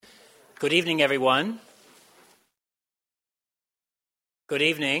Good evening, everyone. Good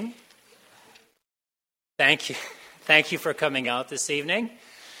evening. Thank you for coming out this evening.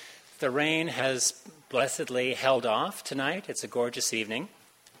 The rain has blessedly held off tonight. It's a gorgeous evening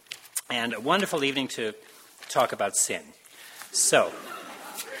and a wonderful evening to talk about sin. So,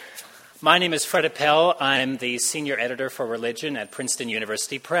 my name is Fred Appel. I'm the senior editor for religion at Princeton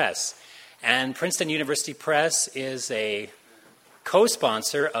University Press. And Princeton University Press is a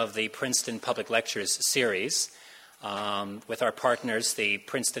co-sponsor of the Princeton Public Lectures series with our partners, the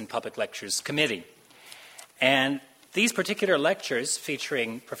Princeton Public Lectures Committee. And these particular lectures,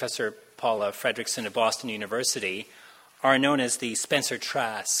 featuring Professor Paula Fredriksen of Boston University, are known as the Spencer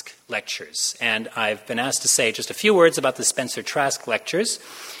Trask Lectures. And I've been asked to say just a few words about the Spencer Trask Lectures,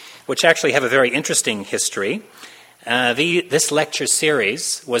 which actually have a very interesting history. This lecture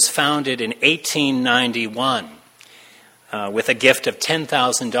series was founded in 1891 with a gift of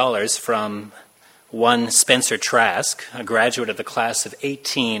 $10,000 from one Spencer Trask, a graduate of the class of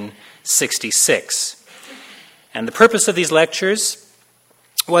 1866. And the purpose of these lectures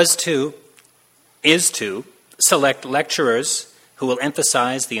is to select lecturers who will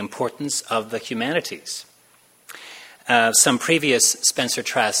emphasize the importance of the humanities. Some previous Spencer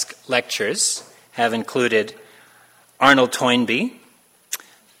Trask lectures have included Arnold Toynbee,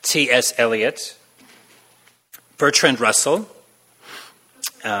 T.S. Eliot, Bertrand Russell,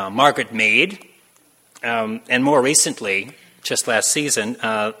 Margaret Mead, and more recently, just last season,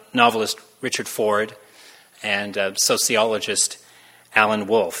 novelist Richard Ford and sociologist Alan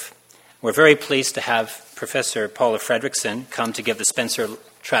Wolfe. We're very pleased to have Professor Paula Fredriksen come to give the Spencer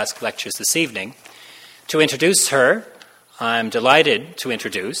Trask lectures this evening. To introduce her, I'm delighted to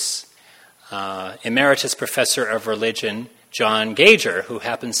introduce Emeritus Professor of Religion John Gager, who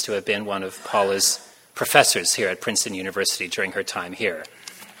happens to have been one of Paula's professors here at Princeton University during her time here.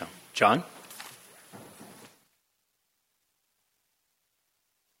 John?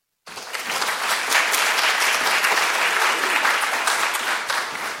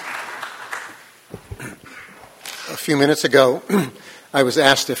 A few minutes ago, I was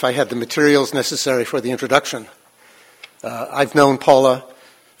asked if I had the materials necessary for the introduction. I've known Paula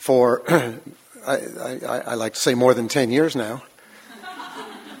for, I like to say, more than 10 years now.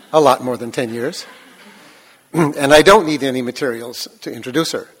 A lot more than 10 years. And I don't need any materials to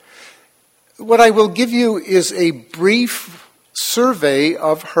introduce her. What I will give you is a brief survey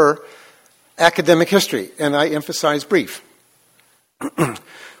of her academic history, and I emphasize brief.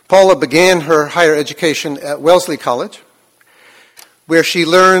 Paula began her higher education at Wellesley College, where she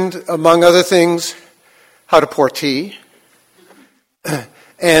learned, among other things, how to pour tea,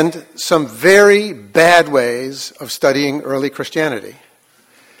 and some very bad ways of studying early Christianity.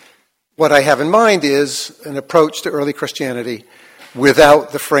 What I have in mind is an approach to early Christianity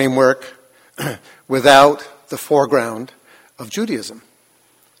without the framework, without the foreground of Judaism.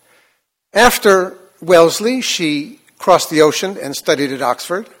 After Wellesley, she crossed the ocean and studied at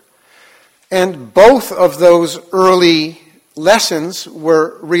Oxford, and both of those early lessons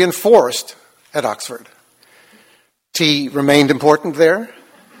were reinforced at Oxford. Tea remained important there,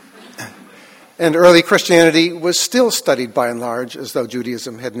 and early Christianity was still studied by and large as though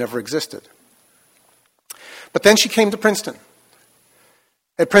Judaism had never existed. But then she came to Princeton.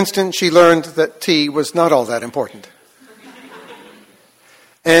 At Princeton, she learned that tea was not all that important.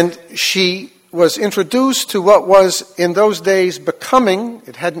 And she was introduced to what was in those days becoming,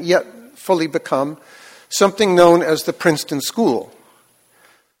 it hadn't yet fully become, something known as the Princeton School.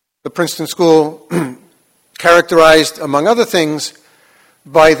 The Princeton School characterized, among other things,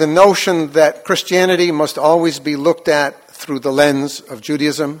 by the notion that Christianity must always be looked at through the lens of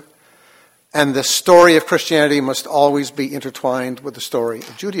Judaism, and the story of Christianity must always be intertwined with the story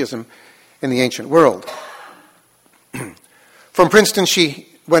of Judaism in the ancient world. From Princeton, she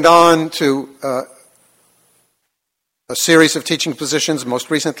went on to a series of teaching positions, most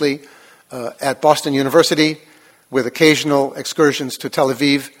recently at Boston University, with occasional excursions to Tel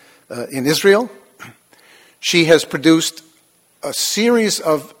Aviv in Israel. She has produced a series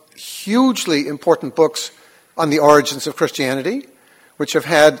of hugely important books on the origins of Christianity, which have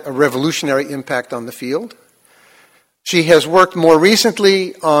had a revolutionary impact on the field. She has worked more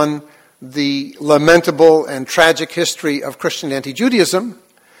recently on the lamentable and tragic history of Christian anti-Judaism,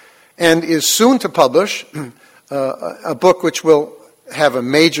 and is soon to publish a book which will have a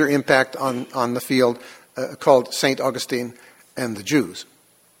major impact on the field called St. Augustine and the Jews.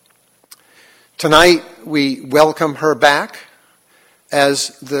 Tonight, we welcome her back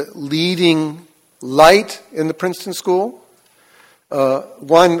as the leading light in the Princeton School,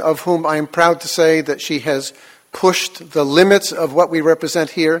 one of whom I am proud to say that she has pushed the limits of what we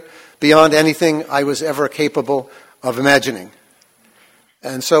represent here beyond anything I was ever capable of imagining.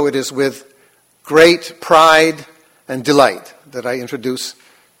 And so it is with great pride and delight that I introduce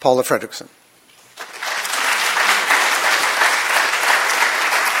Paula Fredriksen.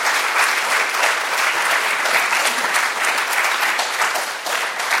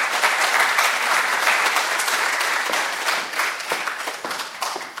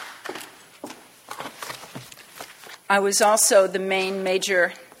 I was also the main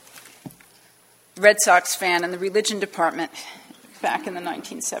major Red Sox fan in the religion department back in the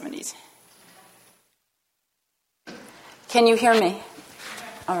 1970s. Can you hear me?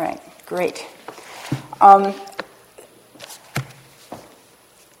 All right, great.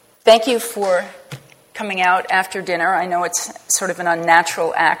 Thank you for coming out after dinner. I know it's sort of an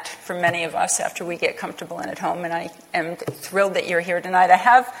unnatural act for many of us after we get comfortable and at home, and I am thrilled that you're here tonight. I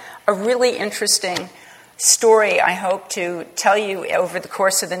have a really interesting story, I hope, to tell you over the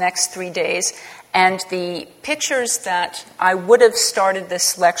course of the next 3 days. And the pictures that I would have started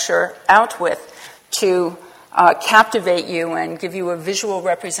this lecture out with to captivate you and give you a visual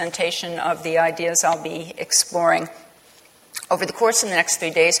representation of the ideas I'll be exploring over the course of the next 3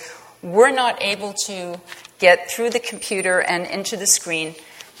 days, we're not able to get through the computer and into the screen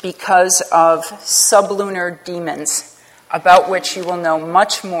because of sublunar demons, about which you will know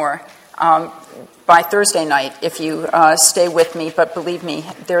much more by Thursday night if you stay with me, but believe me,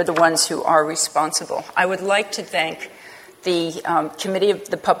 they're the ones who are responsible. I would like to thank the Committee of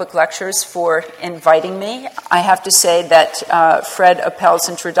the Public Lectures for inviting me. I have to say that Fred Appel's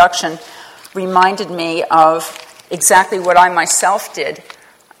introduction reminded me of exactly what I myself did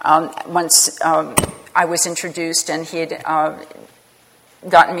once I was introduced, and he had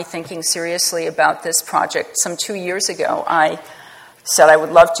gotten me thinking seriously about this project. Some 2 years ago, I said I would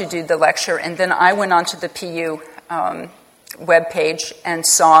love to do the lecture, and then I went onto the PU webpage and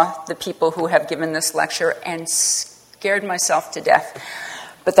saw the people who have given this lecture and scared myself to death.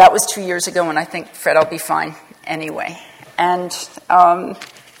 But that was 2 years ago, and I think, Fred, I'll be fine anyway. And by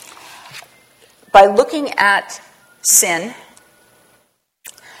looking at sin,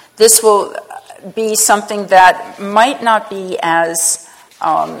 this will be something that might not be as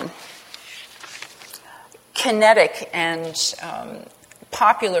kinetic and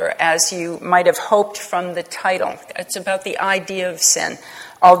popular as you might have hoped from the title. It's about the idea of sin.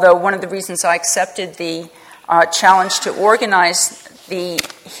 Although one of the reasons I accepted the challenge to organize the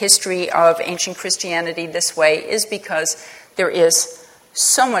history of ancient Christianity this way is because there is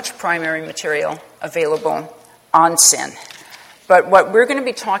so much primary material available on sin. But what we're going to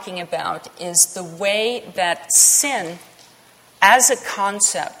be talking about is the way that sin, as a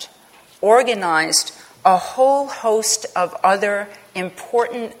concept, organized a whole host of other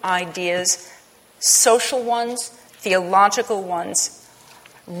important ideas, social ones, theological ones,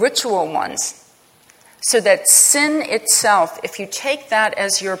 ritual ones, so that sin itself, if you take that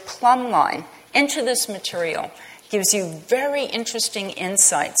as your plumb line into this material, gives you very interesting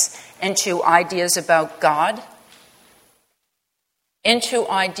insights into ideas about God, into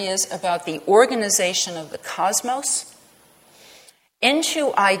ideas about the organization of the cosmos,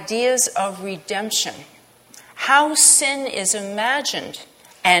 into ideas of redemption, how sin is imagined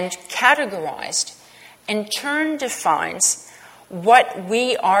and categorized, in turn defines what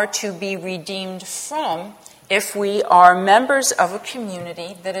we are to be redeemed from if we are members of a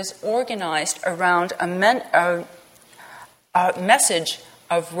community that is organized around a message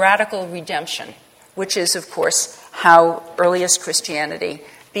of radical redemption, which is, of course, how earliest Christianity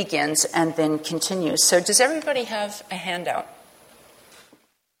begins and then continues. So does everybody have a handout?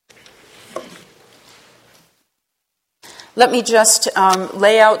 Let me just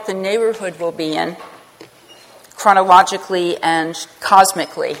lay out the neighborhood we'll be in chronologically and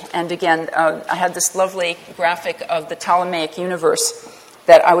cosmically. And again, I had this lovely graphic of the Ptolemaic universe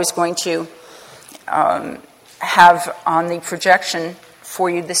that I was going to have on the projection for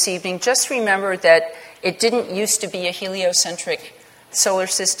you this evening. Just remember that it didn't used to be a heliocentric solar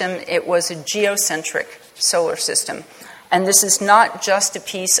system. It was a geocentric solar system. And this is not just a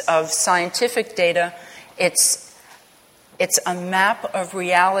piece of scientific data. It's a map of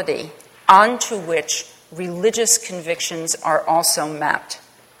reality onto which religious convictions are also mapped.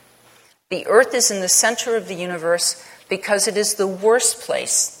 The Earth is in the center of the universe because it is the worst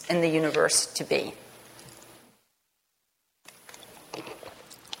place in the universe to be.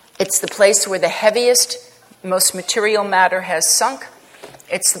 It's the place where the heaviest, most material matter has sunk.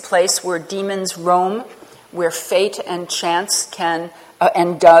 It's the place where demons roam, where fate and chance can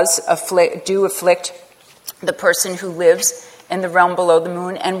and does afflict the person who lives in the realm below the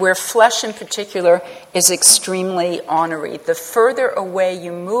moon, and where flesh in particular is extremely ornery. The further away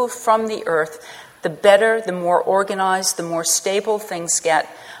you move from the earth, the better, the more organized, the more stable things get,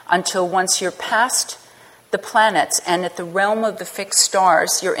 until once you're past the planets and at the realm of the fixed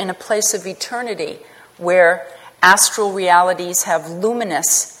stars, you're in a place of eternity where astral realities have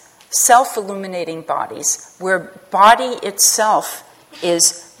luminous, self-illuminating bodies, where body itself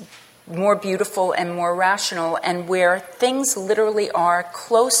is more beautiful and more rational, and where things literally are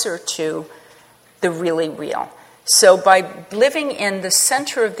closer to the really real. So by living in the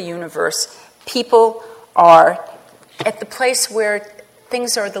center of the universe, people are at the place where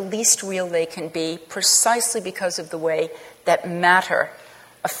things are the least real they can be, precisely because of the way that matter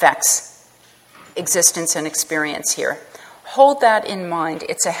affects existence and experience here. Hold that in mind.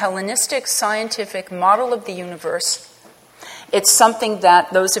 It's a Hellenistic scientific model of the universe. It's something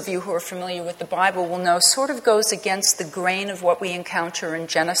that those of you who are familiar with the Bible will know sort of goes against the grain of what we encounter in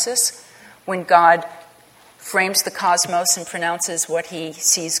Genesis, when God frames the cosmos and pronounces what he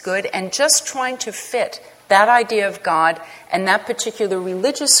sees good, and just trying to fit that idea of God and that particular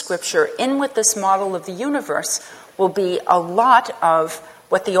religious scripture in with this model of the universe will be a lot of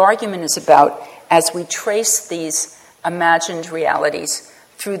what the argument is about as we trace these imagined realities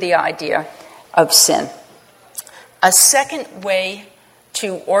through the idea of sin. A second way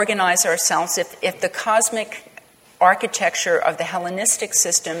to organize ourselves, if the cosmic architecture of the Hellenistic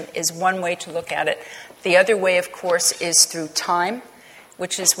system is one way to look at it, the other way, of course, is through time,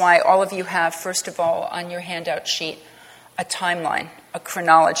 which is why all of you have, first of all, on your handout sheet, a timeline, a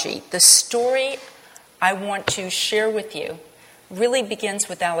chronology. The story I want to share with you really begins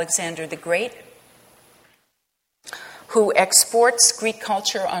with Alexander the Great, who exports Greek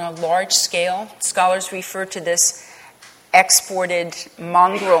culture on a large scale. Scholars refer to this exported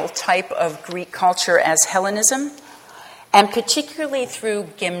mongrel type of Greek culture as Hellenism, and particularly through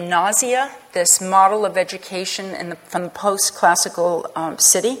gymnasia, this model of education from the post-classical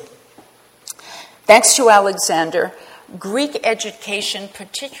city. Thanks to Alexander, Greek education,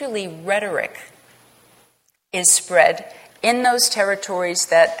 particularly rhetoric, is spread in those territories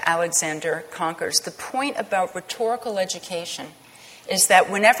that Alexander conquers. The point about rhetorical education is that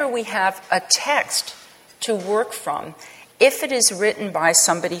whenever we have a text to work from, if it is written by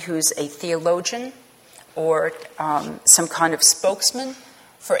somebody who's a theologian or some kind of spokesman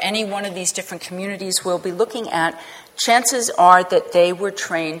for any one of these different communities we'll be looking at, chances are that they were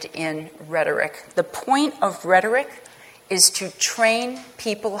trained in rhetoric. The point of rhetoric is to train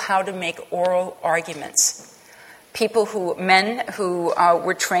people how to make oral arguments. Men who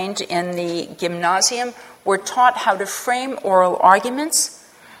were trained in the gymnasium were taught how to frame oral arguments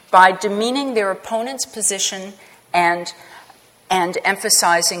by demeaning their opponent's position and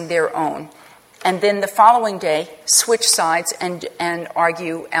emphasizing their own. And then the following day, switch sides and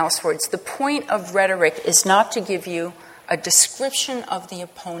argue elsewhere. The point of rhetoric is not to give you a description of the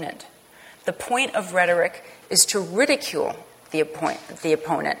opponent. The point of rhetoric is to ridicule the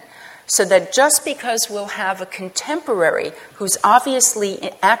opponent, so that just because we'll have a contemporary who's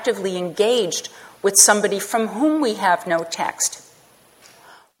obviously actively engaged with somebody from whom we have no text,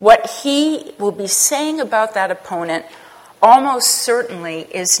 what he will be saying about that opponent almost certainly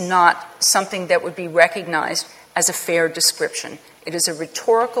is not something that would be recognized as a fair description. It is a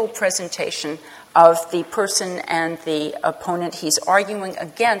rhetorical presentation of the person and the opponent he's arguing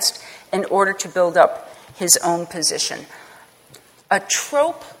against in order to build up his own position. A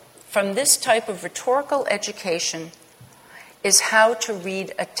trope from this type of rhetorical education is how to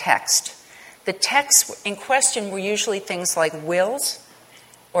read a text. The texts in question were usually things like wills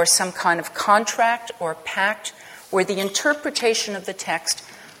or some kind of contract or pact, where the interpretation of the text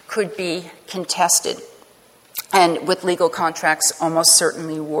could be contested, and with legal contracts almost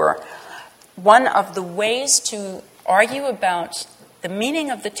certainly were. One of the ways to argue about the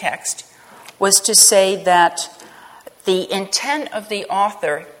meaning of the text was to say that the intent of the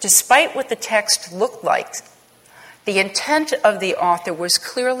author, despite what the text looked like, the intent of the author was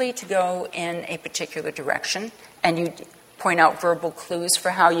clearly to go in a particular direction, and you point out verbal clues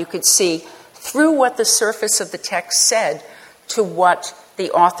for how you could see through what the surface of the text said to what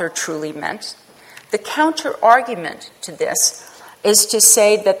the author truly meant. The counter-argument to this is to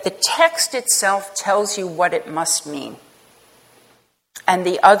say that the text itself tells you what it must mean. And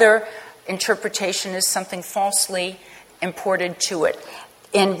the other interpretation is something falsely imported to it.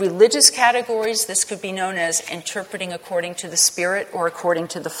 In religious categories, this could be known as interpreting according to the spirit or according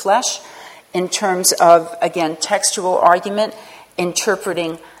to the flesh. In terms of, again, textual argument,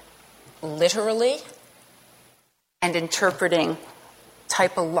 interpreting literally and interpreting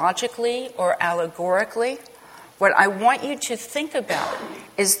typologically or allegorically. what I want you to think about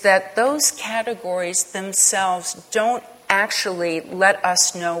is that those categories themselves don't actually let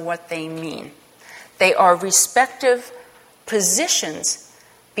us know what they mean. They are respective positions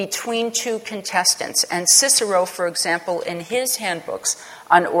between two contestants. And Cicero, for example, in his handbooks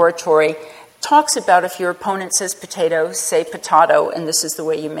on oratory, talks about if your opponent says potato, say potato, and this is the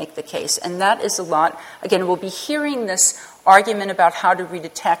way you make the case. And that is a lot. Again, we'll be hearing this argument about how to read a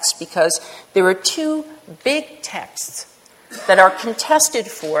text because there are two big texts that are contested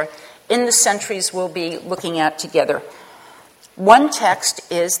for in the centuries we'll be looking at together. One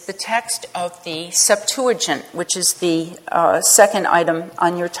text is the text of the Septuagint, which is the second item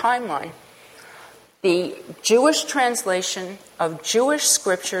on your timeline. The Jewish translation of Jewish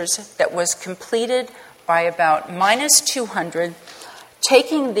scriptures that was completed by about minus 200,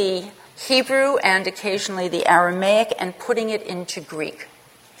 taking the Hebrew and occasionally the Aramaic and putting it into Greek.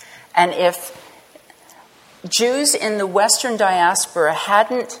 And if Jews in the Western diaspora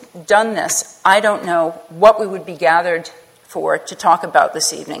hadn't done this, I don't know what we would be gathered for to talk about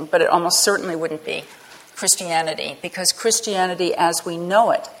this evening, but it almost certainly wouldn't be Christianity, because Christianity as we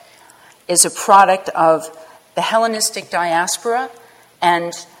know it is a product of the Hellenistic diaspora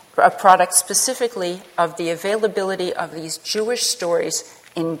and a product specifically of the availability of these Jewish stories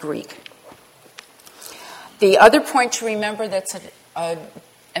in Greek. The other point to remember that's an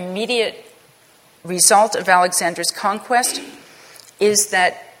immediate result of Alexander's conquest is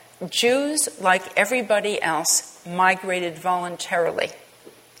that Jews, like everybody else, migrated voluntarily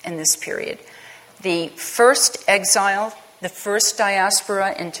in this period. The first exile, the first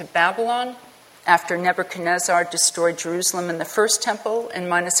diaspora into Babylon, after Nebuchadnezzar destroyed Jerusalem and the first temple in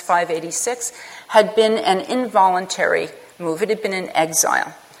minus 586, had been an involuntary move. It had been an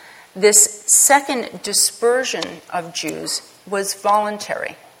exile. This second dispersion of Jews was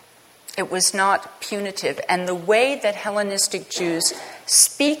voluntary. It was not punitive. And the way that Hellenistic Jews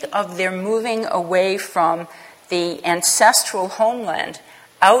speak of their moving away from the ancestral homeland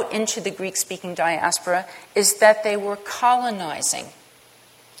out into the Greek-speaking diaspora is that they were colonizing.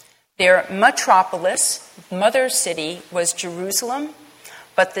 Their metropolis, mother city, was Jerusalem,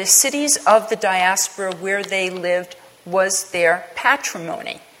 but the cities of the diaspora where they lived was their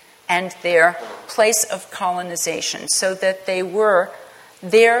patrimony and their place of colonization, so that they were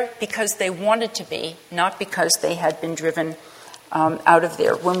there because they wanted to be, not because they had been driven out of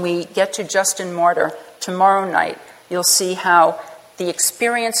there. When we get to Justin Martyr tomorrow night, you'll see how the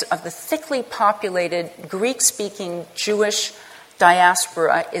experience of the thickly populated Greek-speaking Jewish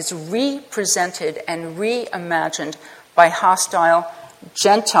diaspora is represented and reimagined by hostile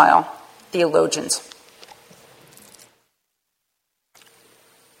Gentile theologians.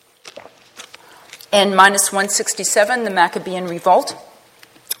 In minus 167, the Maccabean Revolt,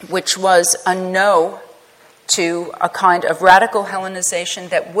 which was a no to a kind of radical Hellenization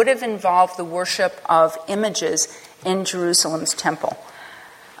that would have involved the worship of images in Jerusalem's temple.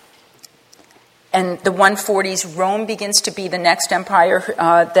 In the 140s, Rome begins to be the next empire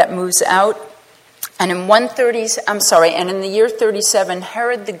that moves out. And in in the year 37,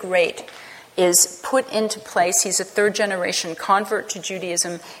 Herod the Great is put into place. He's a third-generation convert to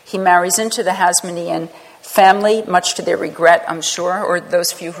Judaism. He marries into the Hasmonean family, much to their regret, I'm sure, or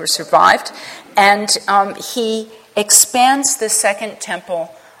those few who survived. And he expands the Second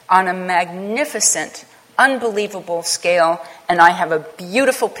Temple on a magnificent, unbelievable scale. And I have a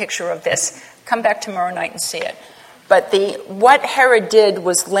beautiful picture of this. Come back tomorrow night and see it. But what Herod did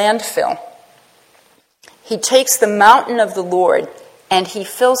was landfill. He takes the mountain of the Lord and he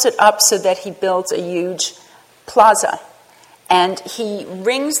fills it up so that he builds a huge plaza. And he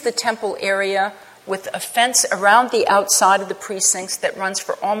rings the temple area with a fence around the outside of the precincts that runs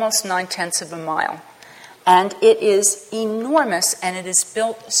for almost 9/10 of a mile. And it is enormous, and it is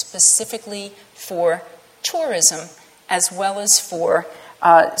built specifically for tourism as well as for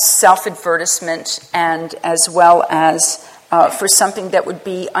self-advertisement and as well as for something that would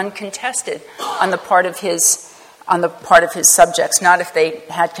be uncontested on the part of his subjects. Not if they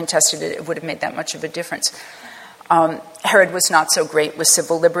had contested it, it would have made that much of a difference. Herod was not so great with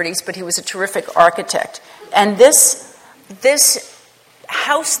civil liberties, but he was a terrific architect. And this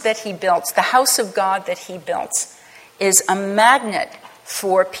house that he built, the house of God that he built, is a magnet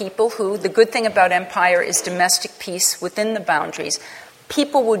for people who, the good thing about empire is domestic peace within the boundaries.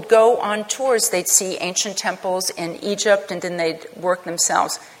 People would go on tours. They'd see ancient temples in Egypt, and then they'd work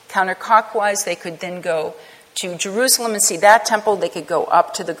themselves counterclockwise. They could then go to Jerusalem and see that temple. They could go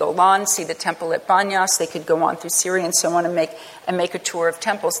up to the Golan, see the temple at Banyas. They could go on through Syria and so on and make a tour of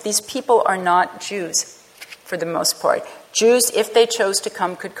temples. These people are not Jews for the most part. Jews, if they chose to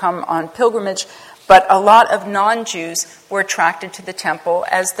come, could come on pilgrimage, but a lot of non-Jews were attracted to the temple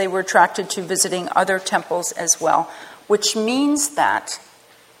as they were attracted to visiting other temples as well, which means that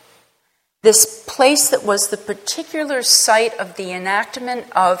this place that was the particular site of the enactment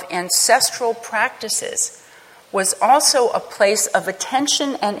of ancestral practices was also a place of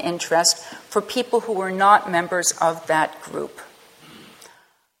attention and interest for people who were not members of that group.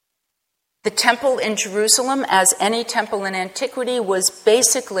 The temple in Jerusalem, as any temple in antiquity, was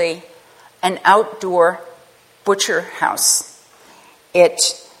basically an outdoor butcher house.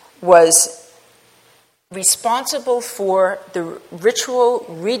 It was responsible for the ritual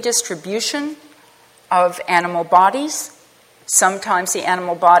redistribution of animal bodies. Sometimes the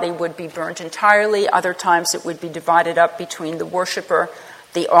animal body would be burnt entirely, other times it would be divided up between the worshiper,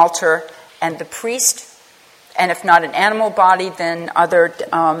 the altar, and the priest. And if not an animal body, then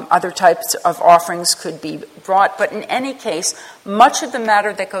other types of offerings could be brought. But in any case, much of the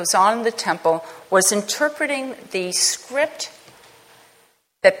matter that goes on in the temple was interpreting the script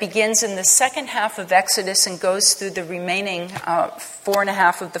that begins in the second half of Exodus and goes through the remaining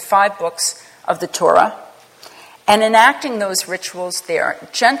 4.5 of the 5 books of the Torah, and enacting those rituals there.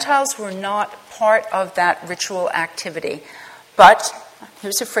 Gentiles were not part of that ritual activity. But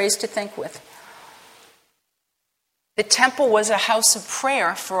here's a phrase to think with. The temple was a house of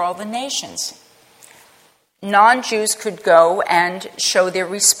prayer for all the nations. Non-Jews could go and show their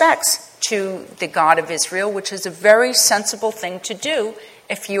respects to the God of Israel, which is a very sensible thing to do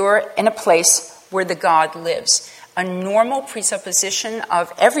if you're in a place where the God lives. A normal presupposition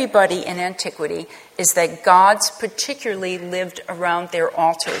of everybody in antiquity is that gods particularly lived around their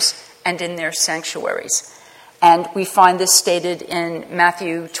altars and in their sanctuaries. And we find this stated in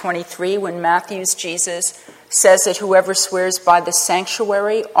Matthew 23, when Matthew's Jesus says that whoever swears by the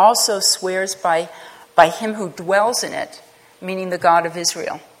sanctuary also swears by him who dwells in it, meaning the God of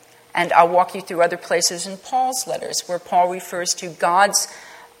Israel. And I'll walk you through other places in Paul's letters where Paul refers to God's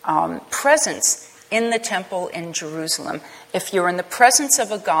presence in the temple in Jerusalem. If you're in the presence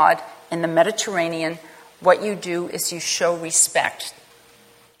of a God in the Mediterranean, what you do is you show respect.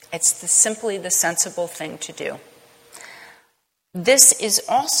 It's simply the sensible thing to do. This is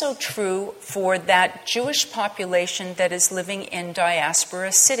also true for that Jewish population that is living in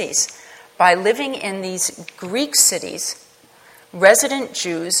diaspora cities. By living in these Greek cities, resident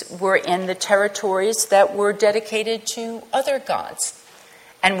Jews were in the territories that were dedicated to other gods.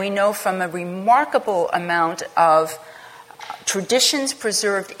 And we know from a remarkable amount of traditions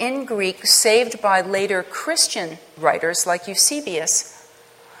preserved in Greek, saved by later Christian writers like Eusebius,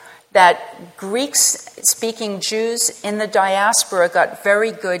 that Greek-speaking Jews in the diaspora got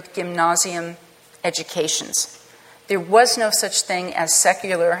very good gymnasium educations. There was no such thing as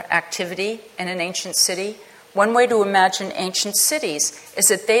secular activity in an ancient city. One way to imagine ancient cities is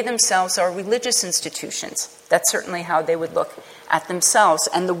that they themselves are religious institutions. That's certainly how they would look at themselves.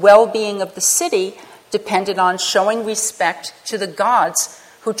 And the well-being of the city depended on showing respect to the gods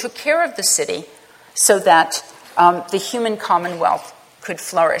who took care of the city so that the human commonwealth could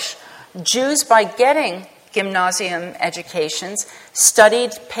flourish. Jews, by getting gymnasium educations,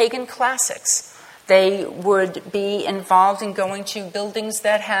 studied pagan classics. They would be involved in going to buildings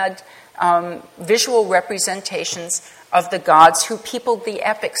that had visual representations of the gods who peopled the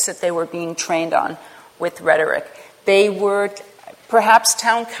epics that they were being trained on with rhetoric. They were perhaps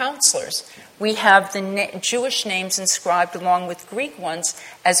town councilors. We have the Jewish names inscribed along with Greek ones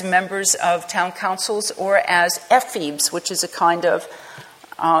as members of town councils or as ephebes, which is a kind of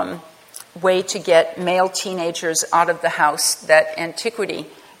way to get male teenagers out of the house that antiquity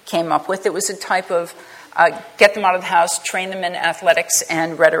came up with. It was a type of get them out of the house, train them in athletics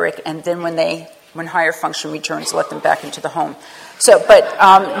and rhetoric, and then when higher function returns, let them back into the home.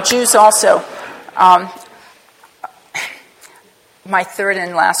 But Jews also. My third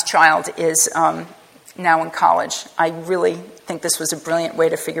and last child is now in college. I really think this was a brilliant way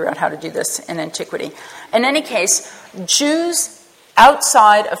to figure out how to do this in antiquity. In any case, Jews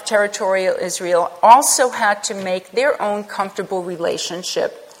outside of territorial Israel also had to make their own comfortable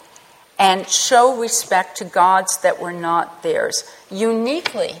relationship and show respect to gods that were not theirs.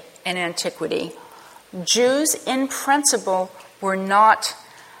 Uniquely in antiquity, Jews in principle were not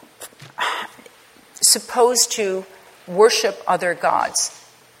supposed to worship other gods.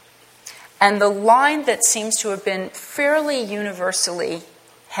 And the line that seems to have been fairly universally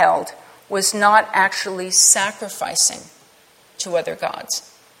held was not actually sacrificing to other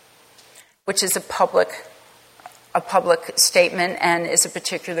gods, which is a public a public statement and is a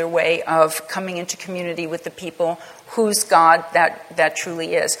particular way of coming into community with the people whose God that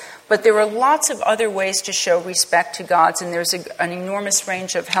truly is. But there are lots of other ways to show respect to gods, and there's an enormous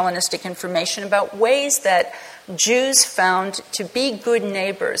range of Hellenistic information about ways that Jews found to be good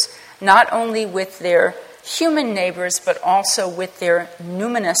neighbors, not only with their human neighbors, but also with their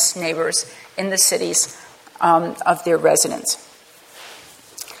numinous neighbors in the cities of their residence.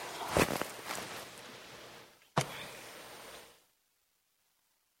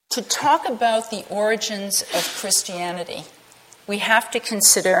 To talk about the origins of Christianity, we have to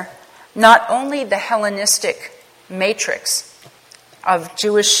consider not only the Hellenistic matrix of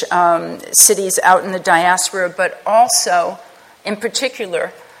Jewish cities out in the diaspora, but also, in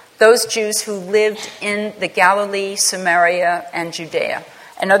particular, those Jews who lived in the Galilee, Samaria, and Judea.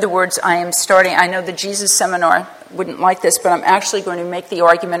 In other words, I know the Jesus seminar wouldn't like this, but I'm actually going to make the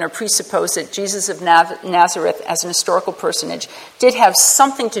argument or presuppose that Jesus of Nazareth, as an historical personage, did have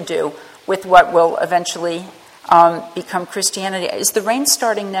something to do with what will eventually become Christianity. Is the rain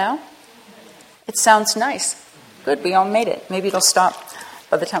starting now? It sounds nice. Good, we all made it. Maybe it'll stop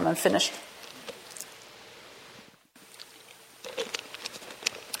by the time I'm finished.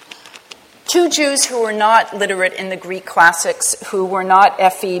 Two Jews who were not literate in the Greek classics, who were not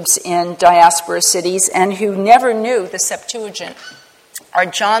ephebes in diaspora cities, and who never knew the Septuagint are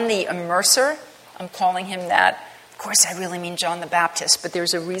John the Immerser. I'm calling him that. Of course, I really mean John the Baptist, but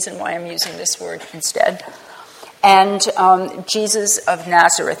there's a reason why I'm using this word instead. And Jesus of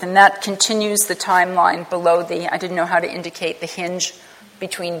Nazareth. And that continues the timeline below I didn't know how to indicate the hinge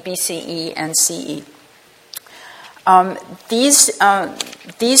between BCE and CE.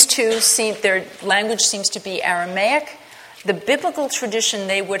 These two their language seems to be Aramaic. The biblical tradition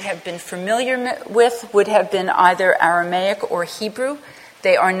they would have been familiar with would have been either Aramaic or Hebrew.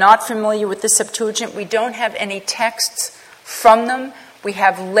 They are not familiar with the Septuagint. We don't have any texts from them. We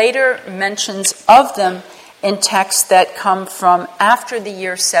have later mentions of them in texts that come from after the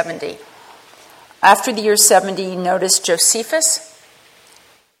year 70. After the year 70, notice Josephus,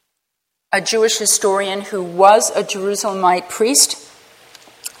 a Jewish historian who was a Jerusalemite priest.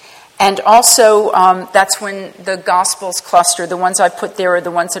 And also, that's when the Gospels cluster. The ones I put there are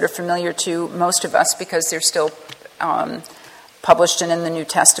the ones that are familiar to most of us because they're still published and in the New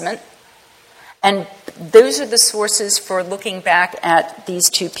Testament. And those are the sources for looking back at these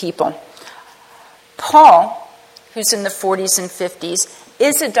two people. Paul, who's in the 40s and 50s,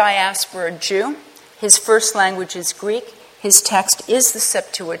 is a diaspora Jew. His first language is Greek. His text is the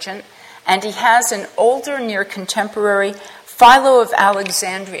Septuagint. And he has an older, near contemporary, Philo of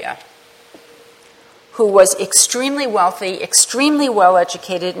Alexandria, who was extremely wealthy, extremely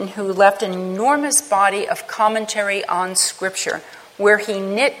well-educated, and who left an enormous body of commentary on Scripture, where he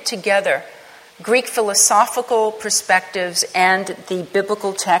knit together Greek philosophical perspectives and the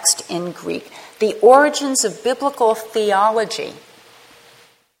biblical text in Greek. The origins of biblical theology.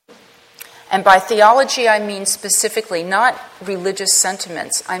 And by theology, I mean specifically not religious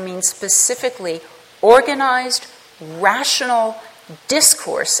sentiments. I mean specifically organized, rational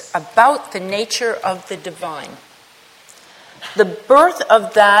discourse about the nature of the divine. The birth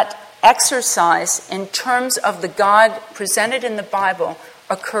of that exercise in terms of the God presented in the Bible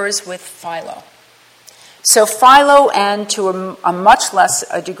occurs with Philo. So Philo and to a much less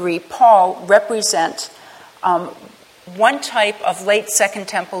a degree Paul represent one type of late Second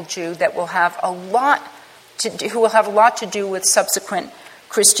Temple Jew that will have a lot to do with subsequent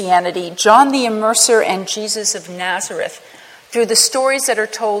Christianity. John the Immerser and Jesus of Nazareth, through the stories that are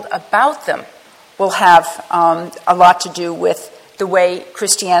told about them, will have a lot to do with the way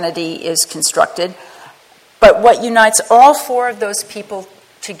Christianity is constructed. But what unites all four of those people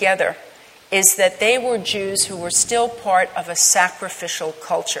together is that they were Jews who were still part of a sacrificial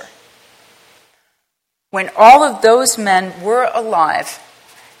culture. When all of those men were alive,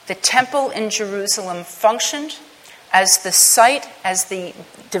 the temple in Jerusalem functioned as the site, as the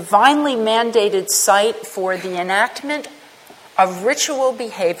divinely mandated site for the enactment of ritual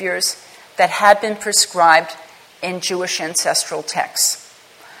behaviors that had been prescribed in Jewish ancestral texts.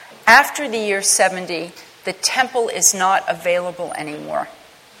 After the year 70, the temple is not available anymore.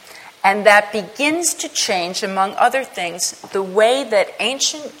 And that begins to change, among other things, the way that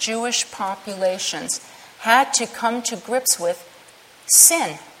ancient Jewish populations had to come to grips with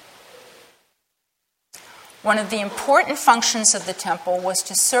sin. One of the important functions of the temple was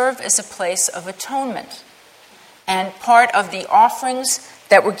to serve as a place of atonement. And part of the offerings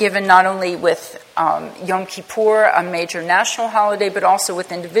that were given not only with Yom Kippur, a major national holiday, but also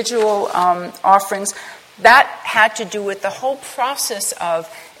with individual offerings, that had to do with the whole process of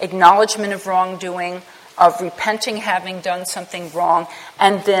acknowledgement of wrongdoing, of repenting having done something wrong,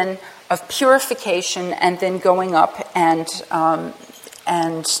 and then of purification, and then going up and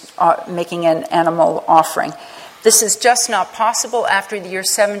making an animal offering. This is just not possible after the year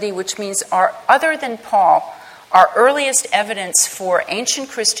 70, which means other than Paul, our earliest evidence for ancient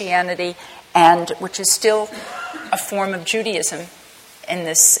Christianity, and which is still a form of Judaism in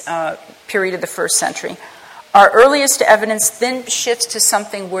this period of the first century. Our earliest evidence then shifts to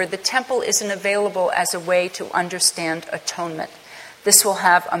something where the temple isn't available as a way to understand atonement. This will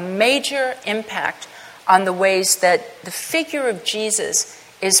have a major impact on the ways that the figure of Jesus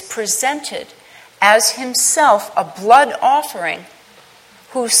is presented as himself a blood offering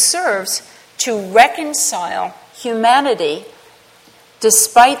who serves to reconcile humanity,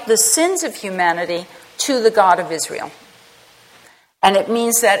 despite the sins of humanity, to the God of Israel. And it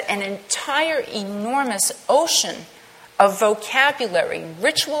means that an entire enormous ocean of vocabulary,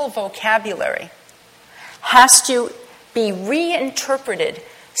 ritual vocabulary, has to be reinterpreted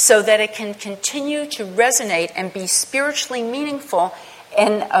so that it can continue to resonate and be spiritually meaningful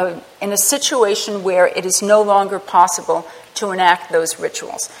in a situation where it is no longer possible to enact those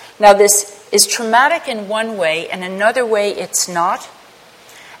rituals. Now, this is traumatic in one way, and another way it's not.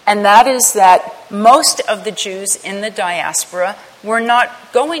 And that is that most of the Jews in the diaspora were not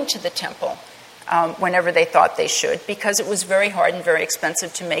going to the temple whenever they thought they should, because it was very hard and very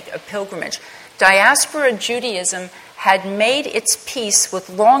expensive to make a pilgrimage. Diaspora Judaism had made its peace with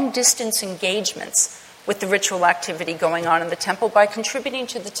long-distance engagements with the ritual activity going on in the temple by contributing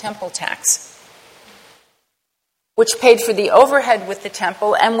to the temple tax, which paid for the overhead with the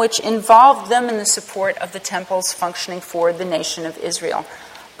temple and which involved them in the support of the temple's functioning for the nation of Israel.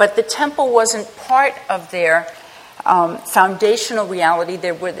 But the temple wasn't part of their foundational reality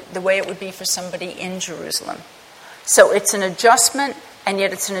the way it would be for somebody in Jerusalem. So it's an adjustment, and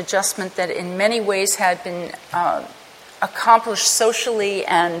yet it's an adjustment that in many ways had been accomplished socially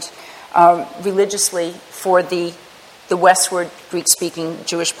and religiously for the westward Greek-speaking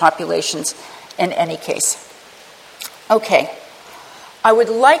Jewish populations in any case. Okay. I would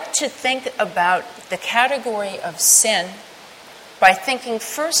like to think about the category of sin by thinking,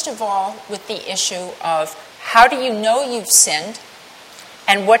 first of all, with the issue of how do you know you've sinned,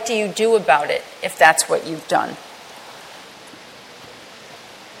 and what do you do about it if that's what you've done?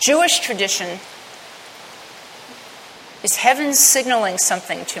 Jewish tradition is heaven signaling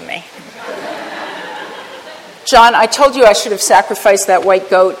something to me. John, I told you I should have sacrificed that white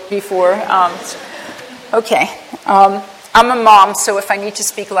goat before. Okay. I'm a mom, so if I need to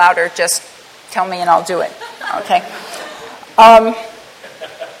speak louder, just tell me and I'll do it. Okay.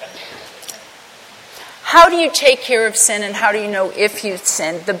 How do you take care of sin, and how do you know if you've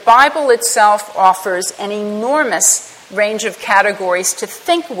sinned? The Bible itself offers an enormous range of categories to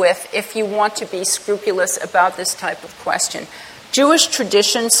think with if you want to be scrupulous about this type of question. Jewish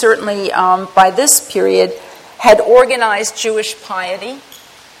tradition, certainly by this period, had organized Jewish piety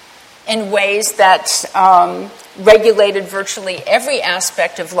in ways that regulated virtually every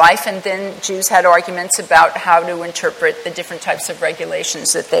aspect of life, and then Jews had arguments about how to interpret the different types of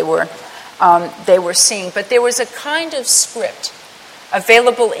regulations that they were seeing. But there was a kind of script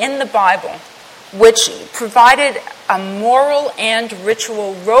available in the Bible which provided a moral and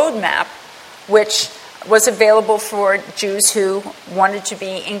ritual roadmap which was available for Jews who wanted to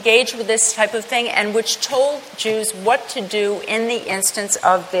be engaged with this type of thing, and which told Jews what to do in the instance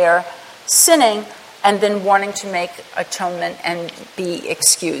of their sinning and then wanting to make atonement and be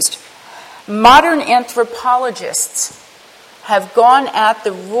excused. Modern anthropologists have gone at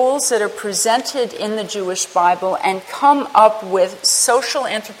the rules that are presented in the Jewish Bible and come up with social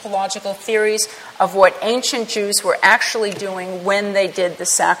anthropological theories of what ancient Jews were actually doing when they did the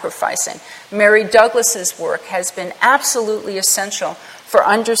sacrificing. Mary Douglas's work has been absolutely essential for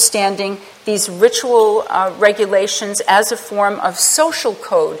understanding these ritual regulations as a form of social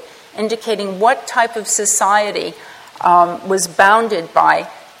code, indicating what type of society was bounded by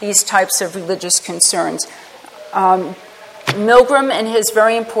these types of religious concerns. Milgram, in his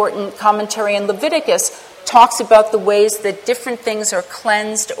very important commentary on Leviticus, talks about the ways that different things are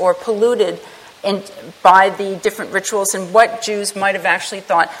cleansed or polluted by the different rituals and what Jews might have actually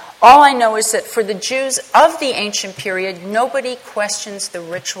thought. All I know is that for the Jews of the ancient period, nobody questions the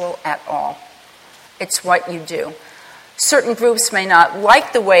ritual at all. It's what you do. Certain groups may not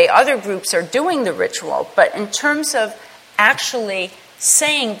like the way other groups are doing the ritual, but in terms of actually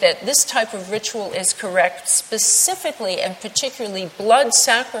saying that this type of ritual is correct, specifically and particularly blood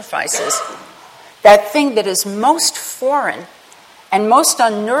sacrifices, that thing that is most foreign and most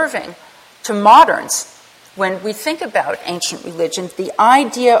unnerving to moderns when we think about ancient religion, the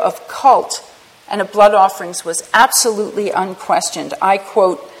idea of cult and of blood offerings was absolutely unquestioned. I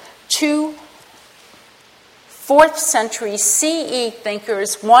quote, 2 4th century CE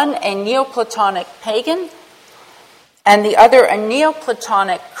thinkers, one a Neoplatonic pagan and the other a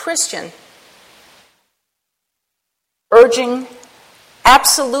Neoplatonic Christian, urging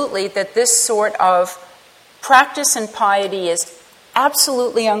absolutely that this sort of practice and piety is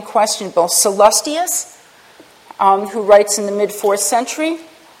absolutely unquestionable. Sallustius, who writes in the mid-4th century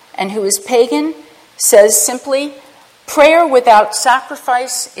and who is pagan, says simply, prayer without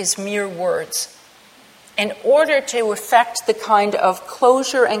sacrifice is mere words. In order to effect the kind of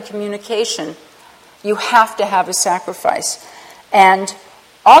closure and communication, you have to have a sacrifice. And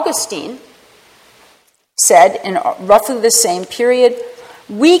Augustine said, in roughly the same period,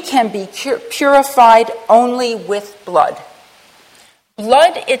 we can be purified only with blood.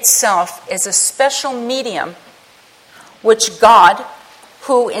 Blood itself is a special medium which God,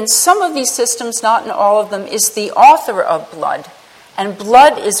 who in some of these systems, not in all of them, is the author of blood. And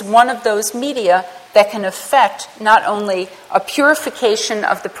blood is one of those media that can affect not only a purification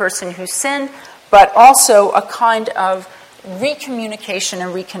of the person who sinned, but also a kind of recommunication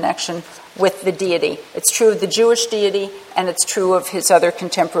and reconnection with the deity. It's true of the Jewish deity, and it's true of his other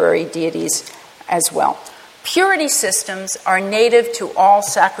contemporary deities as well. Purity systems are native to all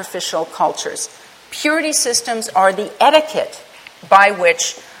sacrificial cultures. Purity systems are the etiquette by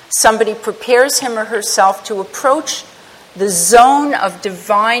which somebody prepares him or herself to approach the zone of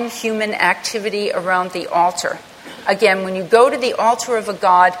divine human activity around the altar. Again, when you go to the altar of a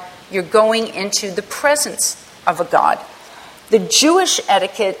god, you're going into the presence of a god. The Jewish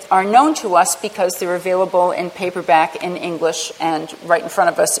etiquette are known to us because they're available in paperback in English and right in front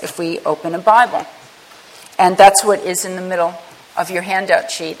of us if we open a Bible. And that's what is in the middle of your handout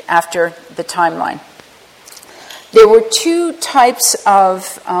sheet after the timeline. There were 2 types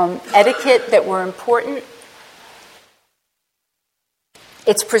of etiquette that were important.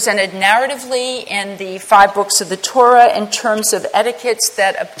 It's presented narratively in the 5 books of the Torah in terms of etiquettes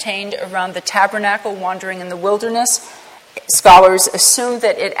that obtained around the tabernacle wandering in the wilderness. Scholars assume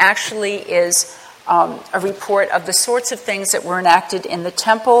that it actually is a report of the sorts of things that were enacted in the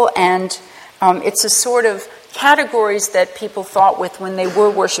temple, and it's a sort of categories that people thought with when they were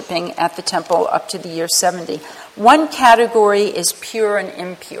worshiping at the temple up to the year 70. One category is pure and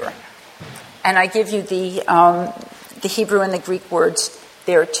impure, and I give you the Hebrew and the Greek words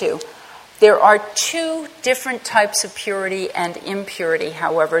there too. There are 2 different types of purity and impurity,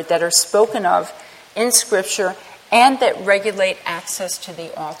 however, that are spoken of in Scripture and that regulate access to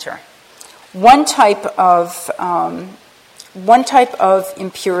the altar. One type of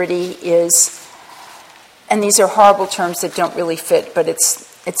impurity is, and these are horrible terms that don't really fit, but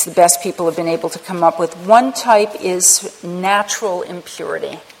it's the best people have been able to come up with. One type is natural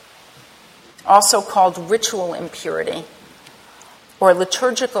impurity, also called ritual impurity or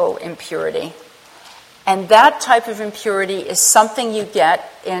liturgical impurity. And that type of impurity is something you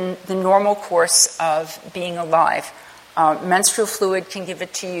get in the normal course of being alive. Menstrual fluid can give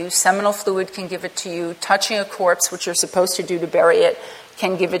it to you, seminal fluid can give it to you, touching a corpse, which you're supposed to do to bury it,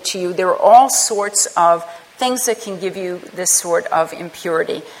 can give it to you. There are all sorts of things that can give you this sort of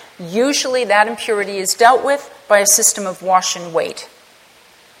impurity. Usually that impurity is dealt with by a system of wash and wait.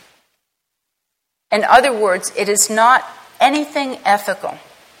 In other words, it is not anything ethical.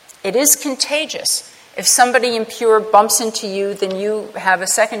 It is contagious. If somebody impure bumps into you, then you have a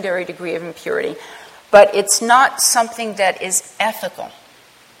secondary degree of impurity. But it's not something that is ethical.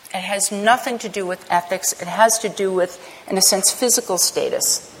 It has nothing to do with ethics. It has to do with, in a sense, physical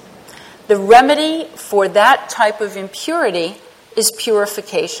status. The remedy for that type of impurity is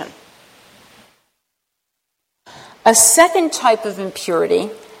purification. A second type of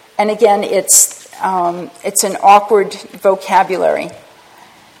impurity, and again, it's an awkward vocabulary,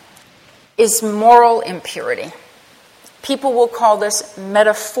 is moral impurity. People will call this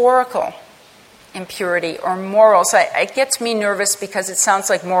metaphorical impurity or morals. It gets me nervous because it sounds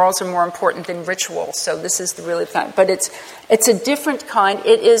like morals are more important than rituals. So this is the really kind, but it's a different kind.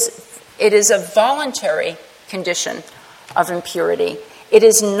 It is a voluntary condition of impurity. It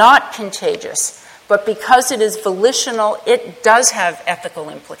is not contagious, but because it is volitional, it does have ethical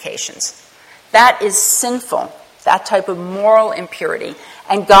implications. That is sinful, that type of moral impurity.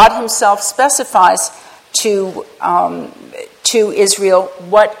 And God himself specifies to Israel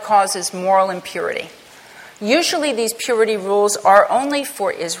what causes moral impurity. Usually these purity rules are only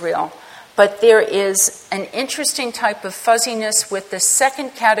for Israel, but there is an interesting type of fuzziness with the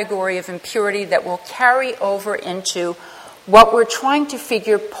second category of impurity that will carry over into what we're trying to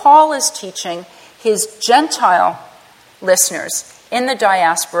figure Paul is teaching his Gentile listeners in the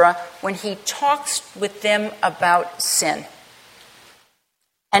diaspora when he talks with them about sin.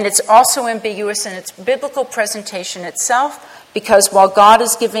 And it's also ambiguous in its biblical presentation itself, because while God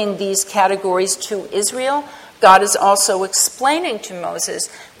is giving these categories to Israel, God is also explaining to Moses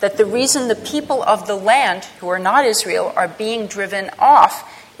that the reason the people of the land, who are not Israel, are being driven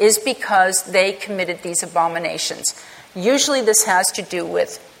off is because they committed these abominations. Usually this has to do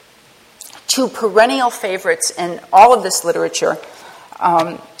with two perennial favorites in all of this literature,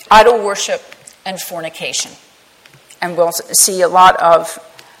 idol worship and fornication. And we'll see a lot of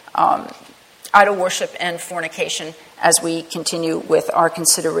idol worship and fornication as we continue with our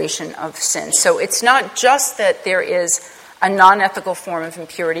consideration of sin. So it's not just that there is a non-ethical form of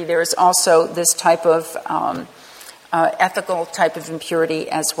impurity, there is also this type of ethical type of impurity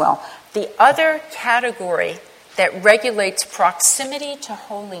as well. The other category that regulates proximity to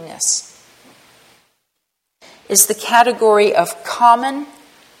holiness is the category of common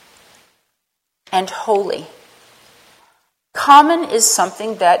and holy. Common is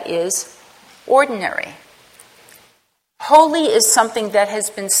something that is ordinary. Holy is something that has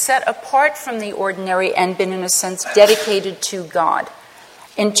been set apart from the ordinary and been, in a sense, dedicated to God.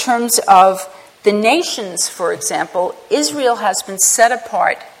 In terms of the nations, for example, Israel has been set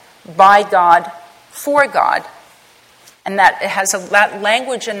apart by God for God. And that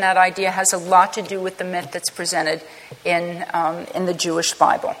language and that idea has a lot to do with the myth that's presented in the Jewish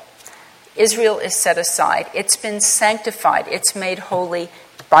Bible. Israel is set aside. It's been sanctified. It's made holy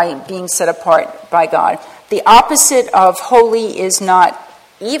by being set apart by God. The opposite of holy is not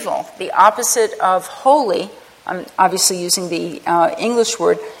evil. The opposite of holy, I'm obviously using the English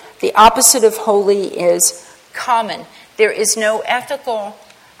word, the opposite of holy is common. There is no ethical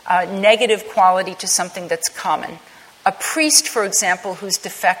negative quality to something that's common. A priest, for example, who's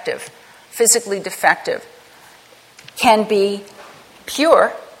defective, physically defective, can be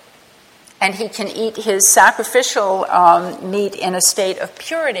pure, and he can eat his sacrificial meat in a state of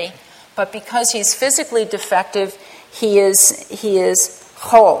purity, but because he's physically defective, he is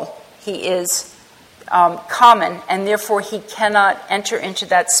whole, he is common, and therefore he cannot enter into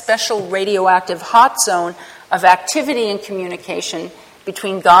that special radioactive hot zone of activity and communication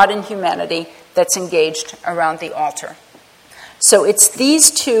between God and humanity that's engaged around the altar. So it's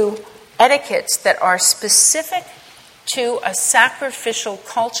these two etiquettes that are specific to a sacrificial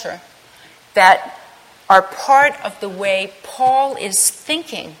culture that are part of the way Paul is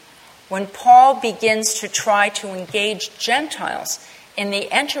thinking when Paul begins to try to engage Gentiles in the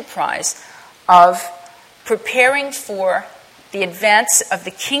enterprise of preparing for the advance of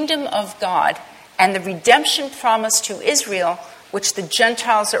the kingdom of God and the redemption promised to Israel, which the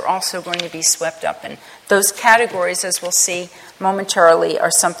Gentiles are also going to be swept up in. Those categories, as we'll see momentarily,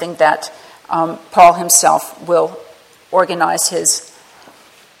 are something that Paul himself will organize his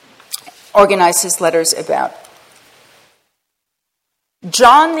letters about.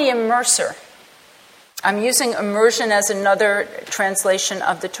 John the Immerser. I'm using immersion as another translation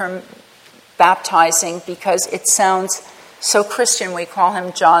of the term baptizing because it sounds so Christian. We call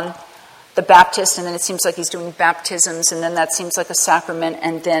him John the Baptist, and then it seems like he's doing baptisms, and then that seems like a sacrament,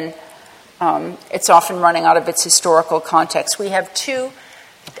 and then it's often running out of its historical context. We have two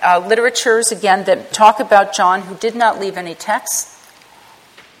literatures, again, that talk about John who did not leave any texts.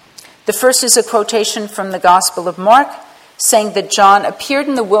 The first is a quotation from the Gospel of Mark, saying that John appeared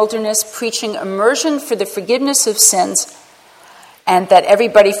in the wilderness preaching immersion for the forgiveness of sins, and that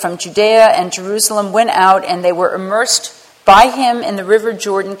everybody from Judea and Jerusalem went out and they were immersed by him in the river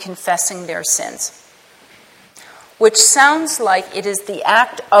Jordan, confessing their sins. Which sounds like it is the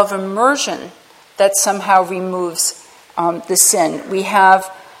act of immersion that somehow removes the sin. We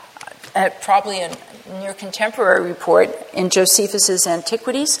have probably a near contemporary report in Josephus's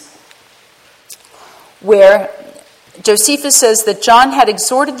Antiquities, where Josephus says that John had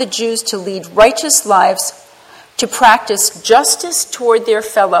exhorted the Jews to lead righteous lives, to practice justice toward their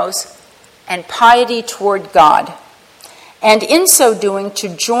fellows, and piety toward God, and in so doing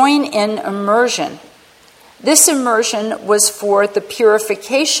to join in immersion. This immersion was for the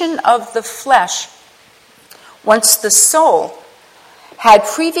purification of the flesh, once the soul had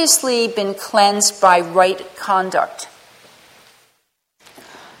previously been cleansed by right conduct.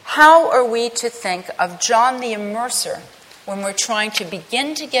 How are we to think of John the Immerser when we're trying to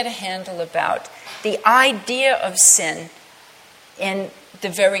begin to get a handle about the idea of sin in the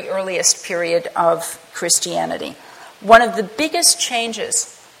very earliest period of Christianity? One of the biggest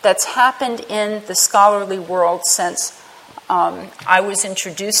changes that's happened in the scholarly world since I was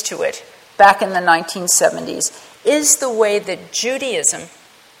introduced to it back in the 1970s is the way that Judaism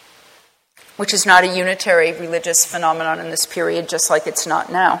which is not a unitary religious phenomenon in this period, just like it's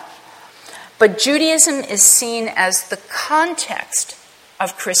not now. But Judaism is seen as the context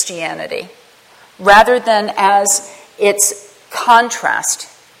of Christianity, rather than as its contrast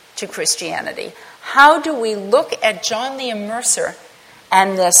to Christianity. How do we look at John the Immerser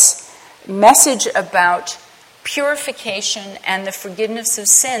and this message about purification and the forgiveness of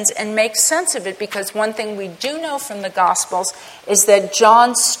sins and make sense of it? Because one thing we do know from the Gospels is that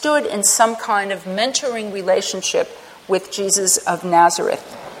John stood in some kind of mentoring relationship with Jesus of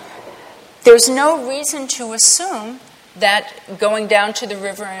Nazareth. There's no reason to assume that going down to the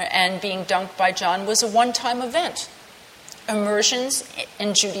river and being dunked by John was a one-time event. Immersions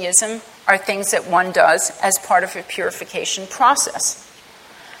in Judaism are things that one does as part of a purification process.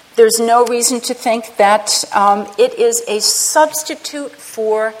 There's no reason to think that it is a substitute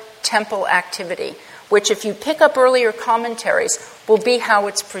for temple activity, which, if you pick up earlier commentaries, will be how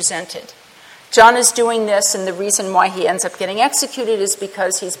it's presented. John is doing this, and the reason why he ends up getting executed is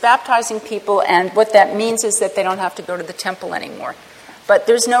because he's baptizing people, and what that means is that they don't have to go to the temple anymore. But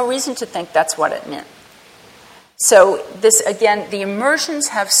there's no reason to think that's what it meant. So this, again, the immersions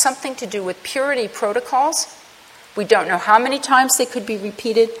have something to do with purity protocols. We don't know how many times they could be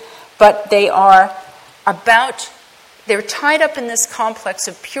repeated, but they're tied up in this complex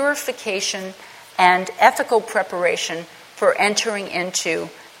of purification and ethical preparation for entering into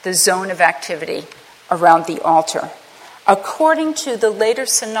the zone of activity around the altar. According to the later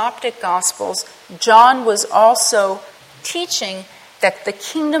synoptic gospels, John was also teaching that the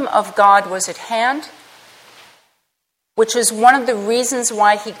kingdom of God was at hand, which is one of the reasons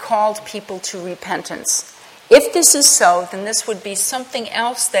why he called people to repentance. If this is so, then this would be something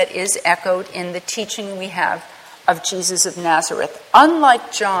else that is echoed in the teaching we have of Jesus of Nazareth.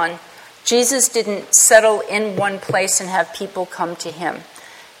 Unlike John, Jesus didn't settle in one place and have people come to him.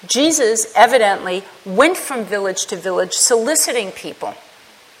 Jesus evidently went from village to village soliciting people.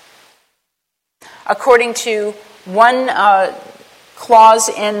 According to one clause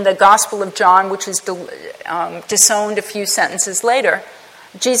in the Gospel of John, which is disowned a few sentences later,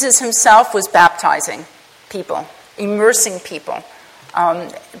 Jesus himself was baptizing people, immersing people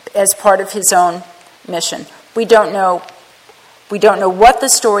as part of his own mission. We don't know what the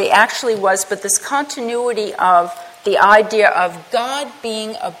story actually was, but this continuity of the idea of God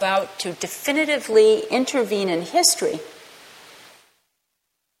being about to definitively intervene in history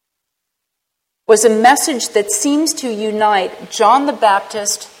was a message that seems to unite John the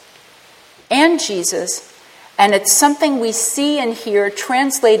Baptist and Jesus, and it's something we see and hear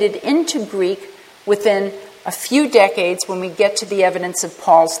translated into Greek within a few decades when we get to the evidence of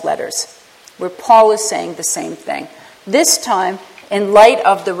Paul's letters, where Paul is saying the same thing. This time, in light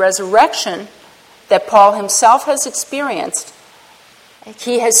of the resurrection that Paul himself has experienced,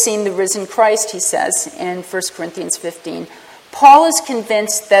 he has seen the risen Christ, he says in 1 Corinthians 15. Paul is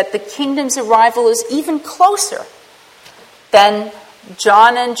convinced that the kingdom's arrival is even closer than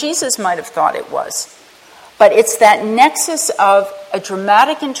John and Jesus might have thought it was. But it's that nexus of a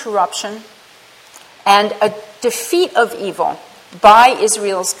dramatic interruption and a defeat of evil by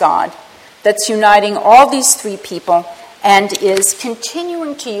Israel's God that's uniting all these three people and is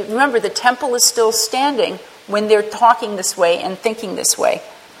continuing to... Remember, the temple is still standing when they're talking this way and thinking this way.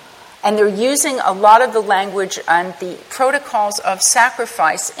 And they're using a lot of the language and the protocols of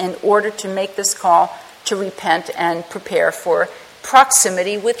sacrifice in order to make this call to repent and prepare for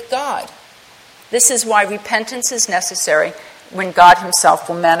proximity with God. This is why repentance is necessary when God himself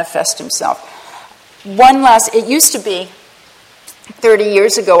will manifest himself. It used to be 30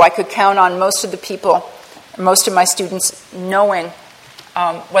 years ago, I could count on most of the people, most of my students knowing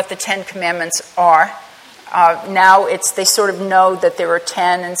what the Ten Commandments are. Now they sort of know that there are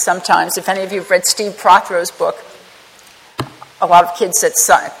 10, and sometimes, if any of you have read Steve Prothero's book, a lot of kids that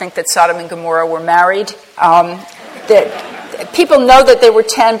think that Sodom and Gomorrah were married. People know that they were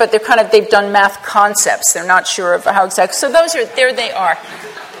 10, but they've done math concepts. They're not sure of how exact. So there they are,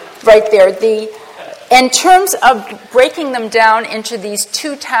 right there. In terms of breaking them down into these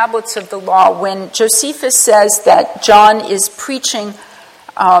two tablets of the law, when Josephus says that John is preaching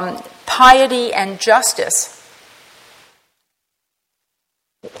piety and justice,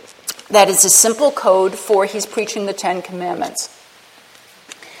 that is a simple code for he's preaching the Ten Commandments.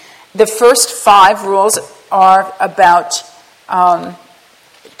 The first 5 rules are about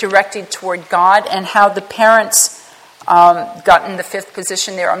directed toward God, and how the parents got in the 5th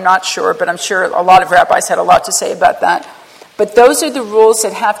position there, I'm not sure, but I'm sure a lot of rabbis had a lot to say about that. But those are the rules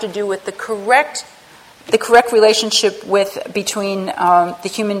that have to do with the correct relationship between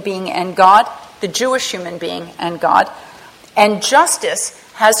the human being and God, the Jewish human being and God. And justice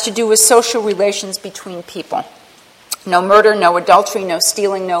has to do with social relations between people. No murder, no adultery, no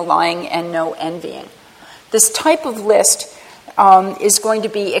stealing, no lying, and no envying. This type of list is going to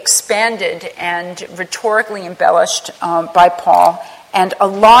be expanded and rhetorically embellished by Paul, and a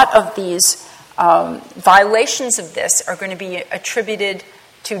lot of these violations of this are going to be attributed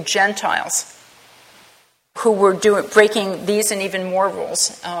to Gentiles who were breaking these and even more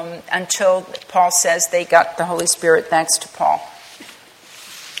rules until Paul says they got the Holy Spirit thanks to Paul.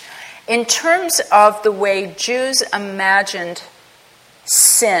 In terms of the way Jews imagined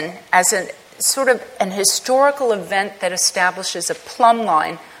sin as a sort of an historical event that establishes a plumb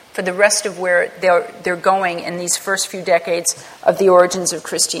line for the rest of where they're going in these first few decades of the origins of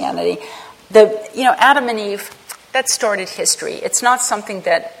Christianity, Adam and Eve, that started history. It's not something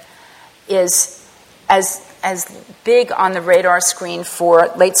that is as big on the radar screen for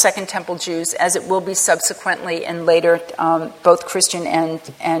late Second Temple Jews as it will be subsequently in later both Christian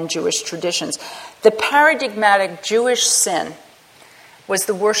and Jewish traditions. The paradigmatic Jewish sin was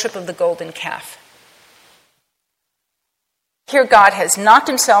the worship of the golden calf. Here God has knocked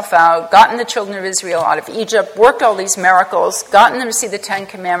himself out, gotten the children of Israel out of Egypt, worked all these miracles, gotten them to see the Ten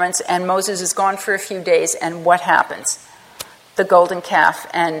Commandments, and Moses is gone for a few days, and what happens? The golden calf.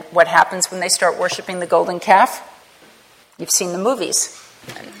 And what happens when they start worshiping the golden calf? You've seen the movies,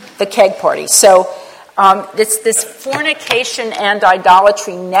 the keg party. So it's this fornication and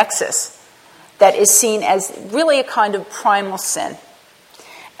idolatry nexus that is seen as really a kind of primal sin.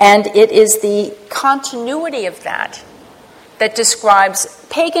 And it is the continuity of that describes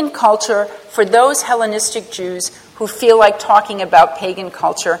pagan culture for those Hellenistic Jews who feel like talking about pagan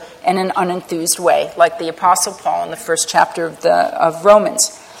culture in an unenthused way, like the Apostle Paul in the first chapter of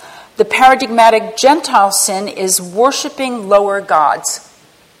Romans. The paradigmatic Gentile sin is worshiping lower gods,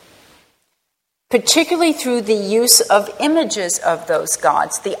 particularly through the use of images of those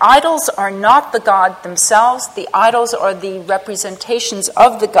gods. The idols are not the god themselves. The idols are the representations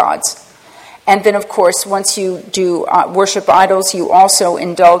of the gods. And then, of course, once you do worship idols, you also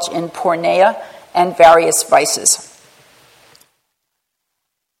indulge in porneia and various vices.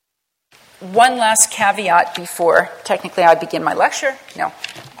 One last caveat before, technically, I begin my lecture. No.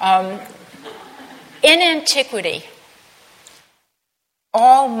 In antiquity,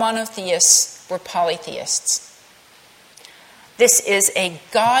 all monotheists were polytheists. This is a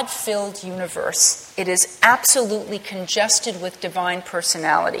God-filled universe. It is absolutely congested with divine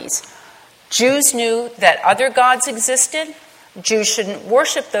personalities. Jews knew that other gods existed. Jews shouldn't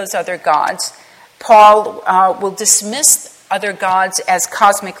worship those other gods. Paul will dismiss other gods as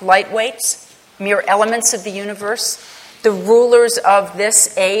cosmic lightweights, mere elements of the universe, the rulers of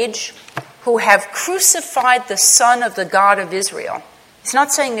this age who have crucified the Son of the God of Israel. He's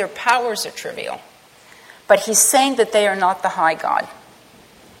not saying their powers are trivial, but he's saying that they are not the high God.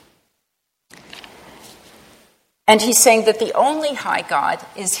 And he's saying that the only high God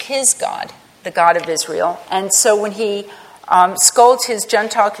is his God, the God of Israel. And so when he scolds his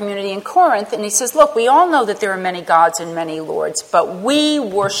Gentile community in Corinth, and he says, look, we all know that there are many gods and many lords, but we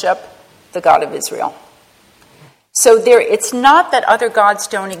worship the God of Israel. So it's not that other gods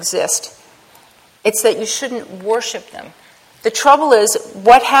don't exist. It's that you shouldn't worship them. The trouble is,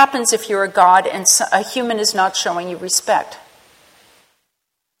 what happens if you're a god and a human is not showing you respect?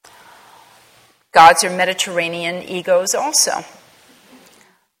 Gods are Mediterranean egos also.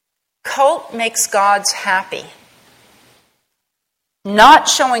 Cult makes gods happy. Not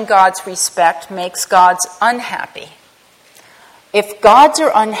showing gods respect makes gods unhappy. If gods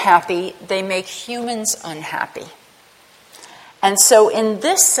are unhappy, they make humans unhappy. And so in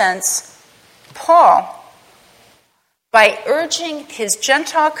this sense, Paul, by urging his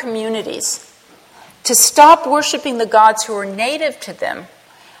Gentile communities to stop worshiping the gods who are native to them,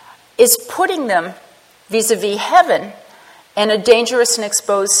 is putting them, vis-a-vis heaven, in a dangerous and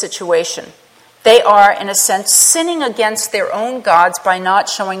exposed situation. They are, in a sense, sinning against their own gods by not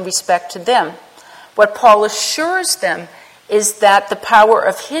showing respect to them. What Paul assures them is that the power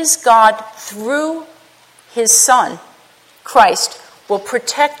of his God through his Son, Christ, will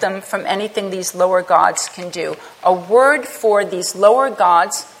protect them from anything these lower gods can do. A word for these lower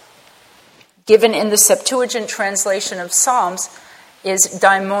gods, given in the Septuagint translation of Psalms, is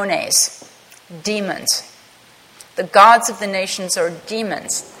daimones, demons. The gods of the nations are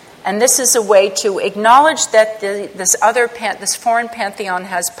demons. And this is a way to acknowledge that this foreign pantheon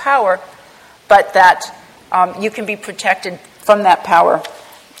has power, but that you can be protected from that power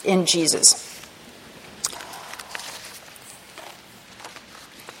in Jesus.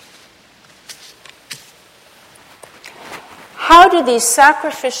 How do these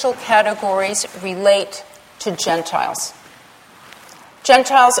sacrificial categories relate to Gentiles?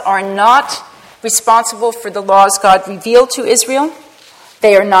 Gentiles are not responsible for the laws God revealed to Israel.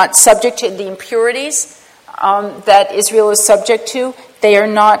 They are not subject to the impurities that Israel is subject to. They are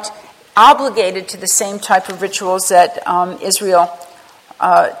not obligated to the same type of rituals that Israel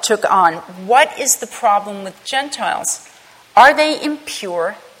took on. What is the problem with Gentiles? Are they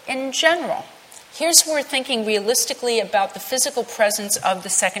impure in general? Here's where thinking realistically about the physical presence of the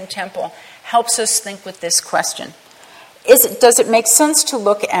Second Temple helps us think with this question. Does it make sense to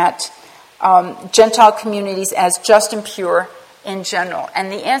look at Gentile communities as just impure in general?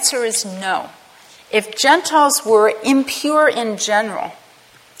 And the answer is no. If Gentiles were impure in general,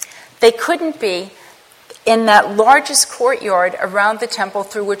 they couldn't be in that largest courtyard around the temple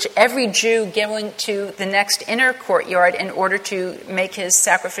through which every Jew going to the next inner courtyard in order to make his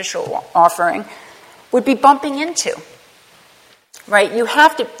sacrificial offering would be bumping into. Right?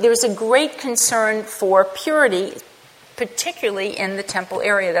 There's a great concern for purity, particularly in the temple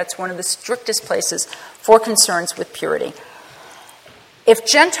area. That's one of the strictest places for concerns with purity. If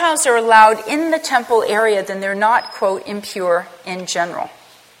Gentiles are allowed in the temple area, then they're not, quote, impure in general.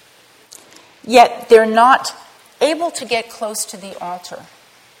 Yet they're not able to get close to the altar.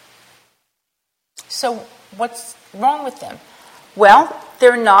 So what's wrong with them? Well,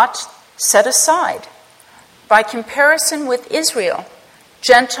 they're not set aside. By comparison with Israel,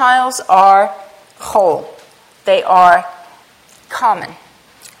 Gentiles are whole. They are common.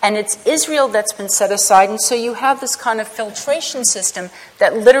 And it's Israel that's been set aside, and so you have this kind of filtration system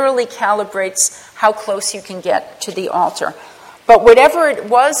that literally calibrates how close you can get to the altar. But whatever it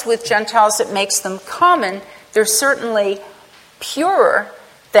was with Gentiles that makes them common, they're certainly purer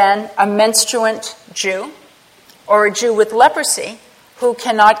than a menstruant Jew or a Jew with leprosy who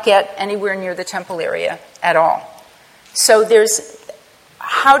cannot get anywhere near the temple area at all. So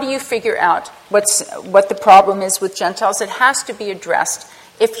how do you figure out what the problem is with Gentiles? It has to be addressed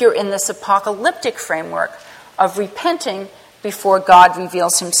if you're in this apocalyptic framework of repenting before God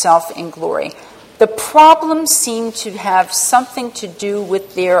reveals himself in glory. The problems seem to have something to do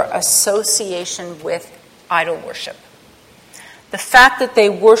with their association with idol worship. The fact that they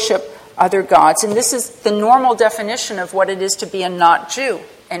worship other gods, and this is the normal definition of what it is to be a not Jew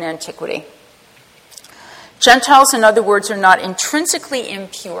in antiquity. Gentiles, in other words, are not intrinsically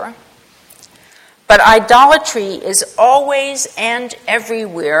impure, but idolatry is always and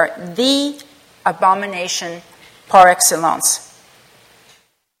everywhere the abomination par excellence.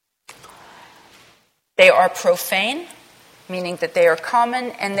 They are profane, meaning that they are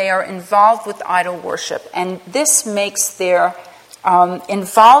common, and they are involved with idol worship. And this makes their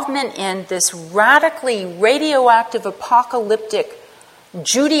involvement in this radically radioactive, apocalyptic,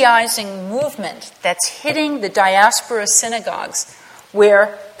 Judaizing movement that's hitting the diaspora synagogues,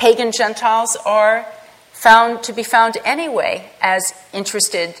 where pagan Gentiles are found to be found anyway as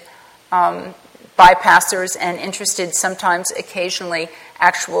interested bypassers and interested, sometimes occasionally,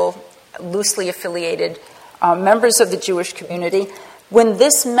 actual loosely affiliated members of the Jewish community. When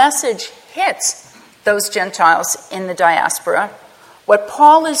this message hits those Gentiles in the diaspora, what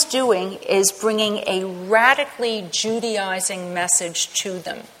Paul is doing is bringing a radically Judaizing message to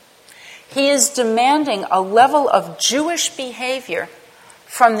them. He is demanding a level of Jewish behavior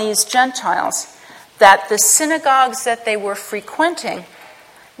from these Gentiles that the synagogues that they were frequenting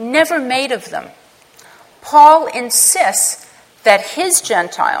never made of them. Paul insists that his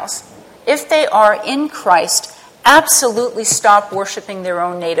Gentiles, if they are in Christ, absolutely stop worshiping their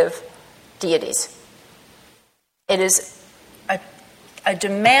own native deities. It is a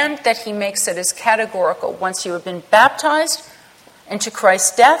demand that he makes that is categorical. Once you have been baptized into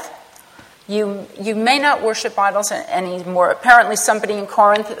Christ's death, you may not worship idols anymore. Apparently somebody in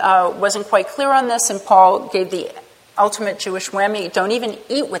Corinth wasn't quite clear on this, and Paul gave the ultimate Jewish whammy: don't even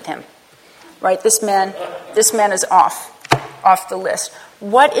eat with him. Right? This man is off the list.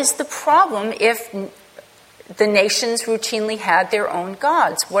 What is the problem if the nations routinely had their own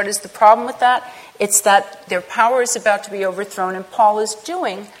gods? What is the problem with that? It's that their power is about to be overthrown, and Paul is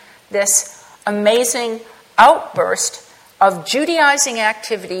doing this amazing outburst of Judaizing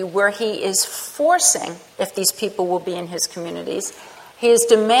activity where he is forcing, if these people will be in his communities, he is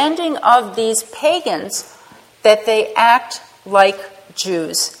demanding of these pagans that they act like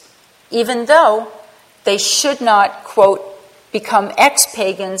Jews, even though they should not, quote, become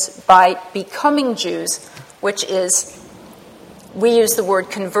ex-pagans by becoming Jews, which is, we use the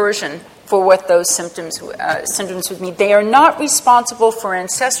word conversion for what those symptoms would mean. They are not responsible for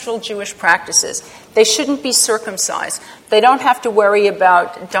ancestral Jewish practices. They shouldn't be circumcised. They don't have to worry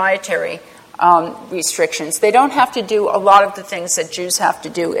about dietary restrictions. They don't have to do a lot of the things that Jews have to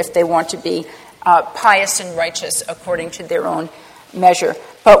do if they want to be pious and righteous according to their own measure.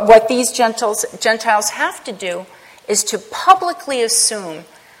 But what these Gentiles have to do is to publicly assume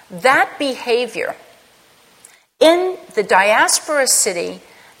that behavior in the diaspora city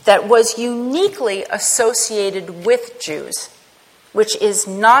that was uniquely associated with Jews, which is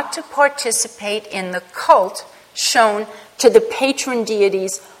not to participate in the cult shown to the patron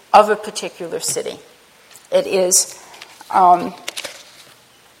deities of a particular city. It is, I'm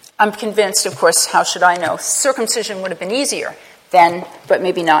convinced, of course, how should I know? Circumcision would have been easier then, but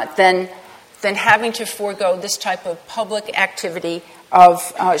maybe not, than having to forego this type of public activity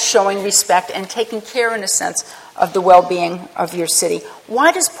of showing respect and taking care, in a sense, of the well-being of your city.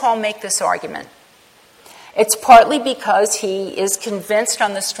 Why does Paul make this argument? It's partly because he is convinced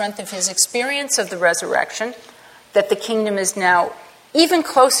on the strength of his experience of the resurrection that the kingdom is now even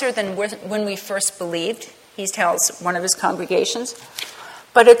closer than when we first believed, he tells one of his congregations.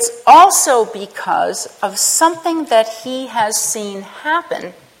 But it's also because of something that he has seen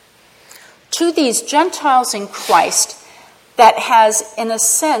happen to these Gentiles in Christ that has, in a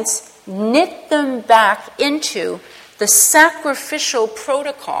sense, knit them back into the sacrificial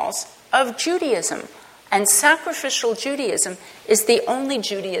protocols of Judaism. And sacrificial Judaism is the only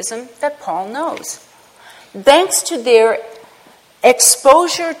Judaism that Paul knows. Thanks to their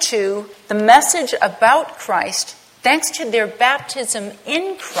exposure to the message about Christ, thanks to their baptism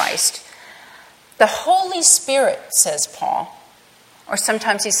in Christ, the Holy Spirit, says Paul, or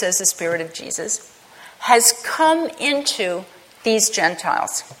sometimes he says the Spirit of Jesus, has come into these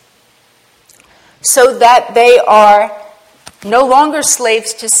Gentiles so that they are no longer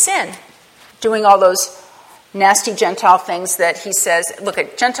slaves to sin, doing all those nasty Gentile things that he says, look,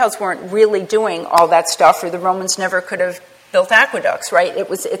 Gentiles weren't really doing all that stuff, or the Romans never could have built aqueducts, right?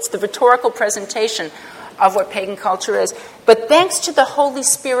 It's the rhetorical presentation of what pagan culture is. But thanks to the Holy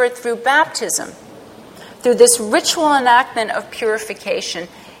Spirit through baptism, through this ritual enactment of purification,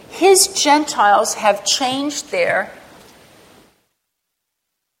 his Gentiles have changed their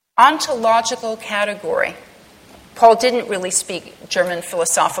ontological category. Paul didn't really speak German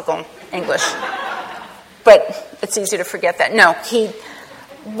philosophical English, but it's easy to forget that. No,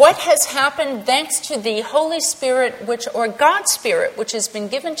 what has happened thanks to the Holy Spirit, or God's Spirit, which has been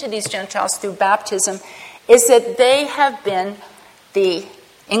given to these Gentiles through baptism, is that they have been, the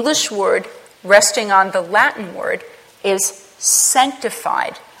English word resting on the Latin word, is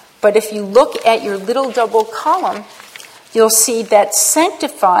sanctified. But if you look at your little double column, you'll see that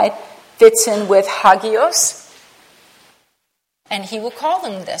sanctified fits in with hagios, and he will call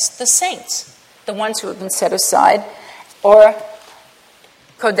them this, the saints, the ones who have been set aside, or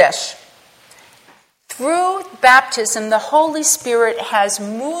Kodesh. Through baptism, the Holy Spirit has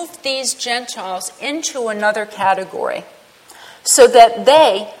moved these Gentiles into another category so that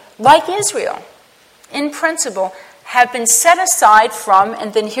they, like Israel, in principle, have been set aside from,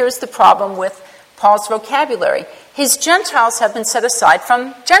 and then here's the problem with Paul's vocabulary, his Gentiles have been set aside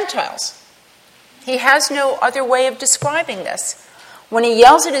from Gentiles. He has no other way of describing this. When he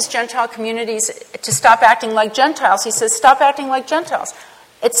yells at his Gentile communities to stop acting like Gentiles, he says, stop acting like Gentiles.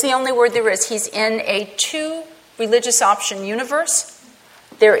 It's the only word there is. He's in a two-religious option universe.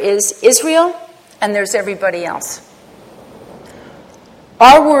 There is Israel, and there's everybody else.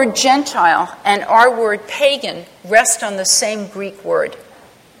 Our word Gentile and our word pagan rest on the same Greek word.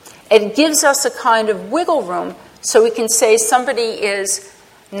 It gives us a kind of wiggle room so we can say somebody is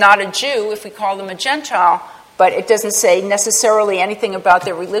not a Jew if we call them a Gentile, but it doesn't say necessarily anything about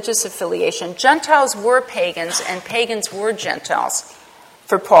their religious affiliation. Gentiles were pagans, and pagans were Gentiles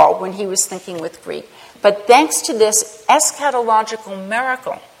for Paul when he was thinking with Greek. But thanks to this eschatological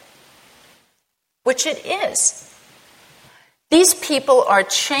miracle, which it is, these people are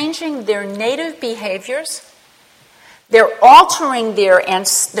changing their native behaviors. They're altering their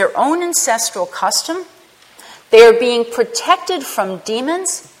own ancestral custom. They are being protected from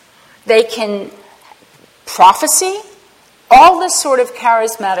demons. They can prophecy. All this sort of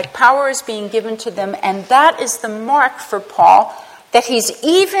charismatic power is being given to them, and that is the mark for Paul that he's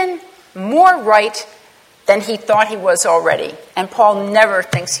even more right than he thought he was already. And Paul never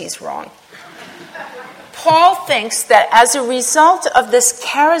thinks he's wrong. Paul thinks that as a result of this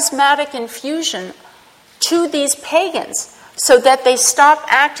charismatic infusion to these pagans, so that they stop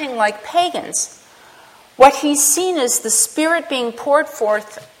acting like pagans, what he's seen is the Spirit being poured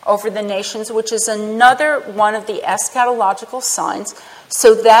forth over the nations, which is another one of the eschatological signs,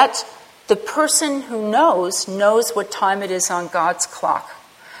 so that the person who knows what time it is on God's clock.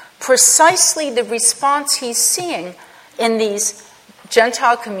 Precisely the response he's seeing in these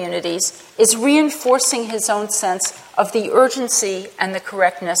Gentile communities is reinforcing his own sense of the urgency and the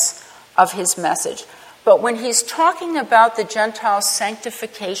correctness of his message. But when he's talking about the Gentiles'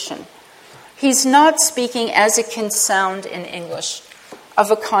 sanctification, he's not speaking as it can sound in English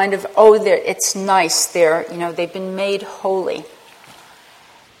of a kind of, it's nice, they've been made holy.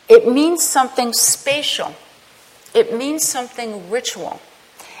 It means something spatial. It means something ritual.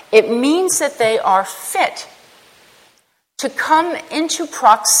 It means that they are fit to come into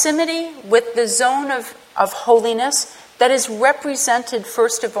proximity with the zone of holiness that is represented,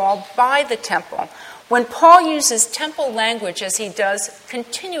 first of all, by the temple. When Paul uses temple language, as he does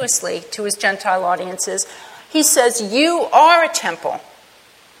continuously to his Gentile audiences, he says, you are a temple.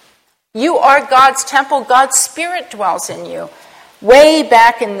 You are God's temple. God's Spirit dwells in you. Way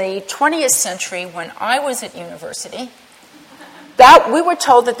back in the 20th century, when I was at university, we were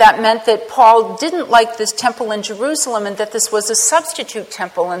told that meant that Paul didn't like this temple in Jerusalem and that this was a substitute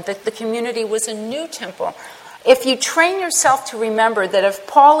temple and that the community was a new temple. If you train yourself to remember that if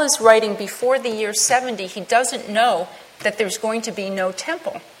Paul is writing before the year 70, he doesn't know that there's going to be no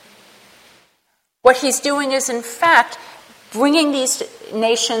temple. What he's doing is, in fact, bringing these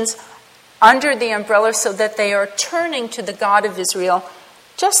nations under the umbrella so that they are turning to the God of Israel,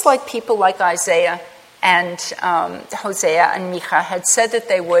 just like people like Isaiah and Hosea and Micah had said that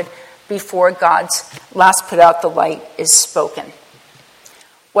they would before God's last put out the light is spoken.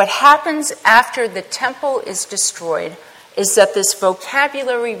 What happens after the temple is destroyed is that this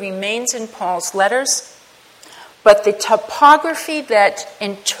vocabulary remains in Paul's letters, but the topography that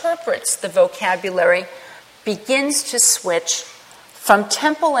interprets the vocabulary begins to switch from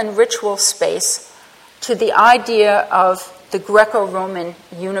temple and ritual space to the idea of the Greco-Roman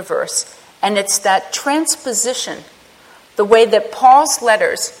universe. And it's that transposition, the way that Paul's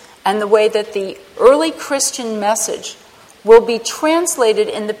letters and the way that the early Christian message will be translated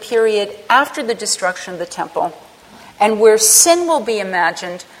in the period after the destruction of the temple, and where sin will be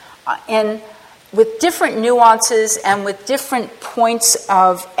imagined with different nuances and with different points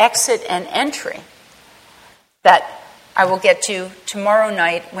of exit and entry, that I will get to tomorrow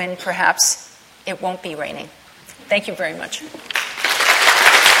night when perhaps it won't be raining. Thank you very much.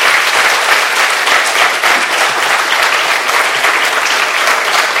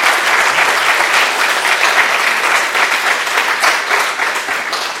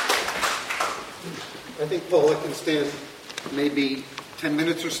 I think Paula can stand maybe 10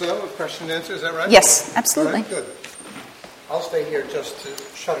 minutes or so of question and answer. Is that right? Yes, absolutely. All right, good. I'll stay here just to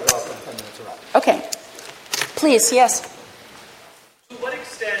shut it off when 10 minutes are up. Okay. Please, yes. To what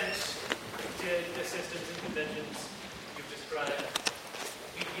extent did the systems and conventions you've described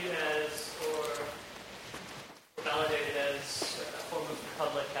begin as or validated as a form of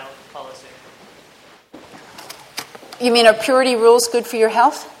public health policy? You mean, are purity rules good for your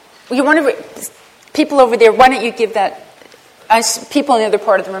health? You want to... People over there, why don't you give that... People in the other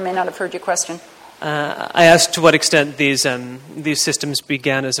part of the room may not have heard your question. I asked to what extent these systems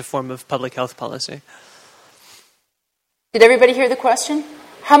began as a form of public health policy. Did everybody hear the question?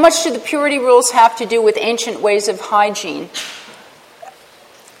 How much do the purity rules have to do with ancient ways of hygiene?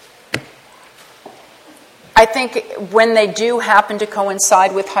 I think when they do happen to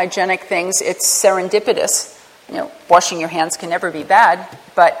coincide with hygienic things, it's serendipitous. Washing your hands can never be bad,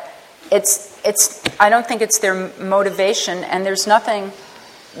 but I don't think it's their motivation, and there's nothing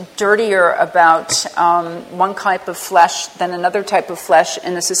dirtier about one type of flesh than another type of flesh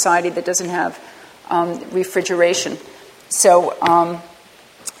in a society that doesn't have refrigeration. So,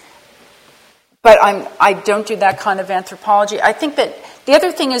 but I don't do that kind of anthropology. I think that the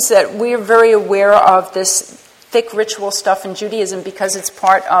other thing is that we are very aware of this thick ritual stuff in Judaism because it's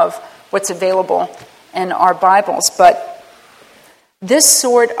part of what's available in our Bibles. But this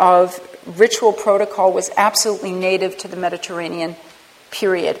sort of ritual protocol was absolutely native to the Mediterranean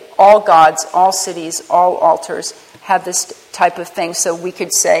period. All gods, all cities, all altars have this type of thing. So we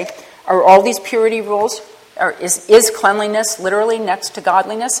could say, are all these purity rules, or is cleanliness literally next to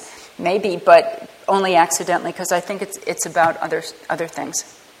godliness? Maybe, but only accidentally, because I think it's about other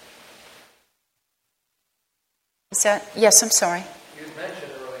things. Is that? Yes, I'm sorry. You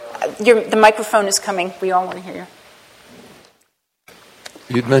mentioned early on. The microphone is coming. We all want to hear you.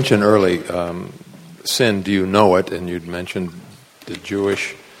 You'd mentioned early sin, do you know it? And you'd mentioned the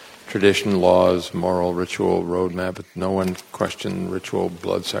Jewish tradition, laws, moral, ritual, roadmap. No one questioned ritual,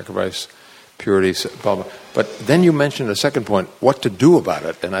 blood sacrifice, purity, blah, blah. But then you mentioned a second point, what to do about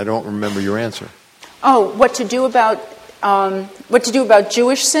it, and I don't remember your answer. Oh, what to do about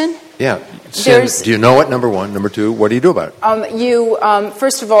Jewish sin? Yeah, sin. Do you know it? Number one. Number two, what do you do about it?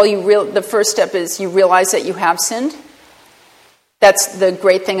 First of all, the first step is you realize that you have sinned. That's the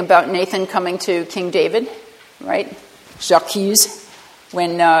great thing about Nathan coming to King David, right? J'accuse.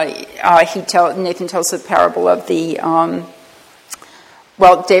 when Nathan tells the parable of the,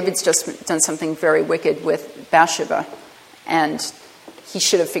 David's just done something very wicked with Bathsheba, and he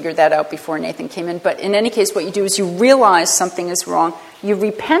should have figured that out before Nathan came in. But in any case, what you do is you realize something is wrong, you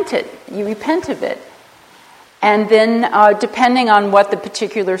repent of it, and then depending on what the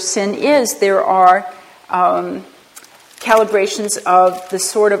particular sin is, there are calibrations of the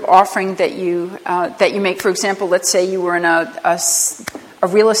sort of offering that you make. For example, let's say you were in a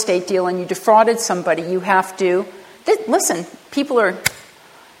real estate deal and you defrauded somebody. You have to listen.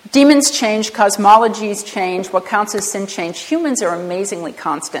 Demons change, cosmologies change. What counts as sin change. Humans are amazingly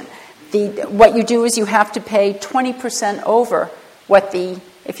constant. What you do is you have to pay 20% over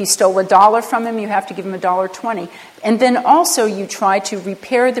if you stole $1 from him, you have to give him $1.20. And then also you try to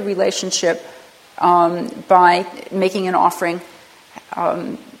repair the relationship by making an offering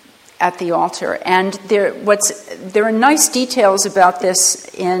at the altar. And there are nice details about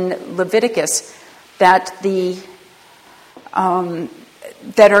this in Leviticus that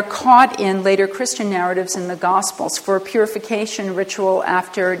are caught in later Christian narratives in the Gospels. For a purification ritual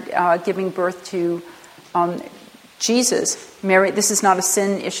after giving birth to Jesus, Mary, this is not a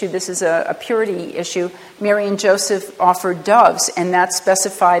sin issue, this is a purity issue. Mary and Joseph offered doves, and that's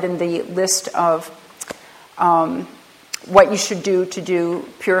specified in the list of what you should do to do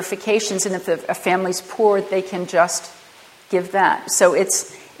purifications. And if a family's poor, they can just give that. So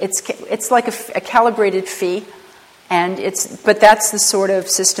it's like a calibrated fee, but that's the sort of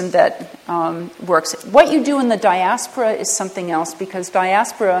system that works. What you do in the diaspora is something else, because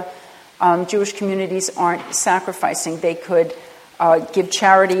diaspora Jewish communities aren't sacrificing. They could give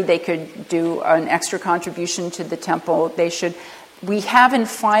charity. They could do an extra contribution to the temple. We have in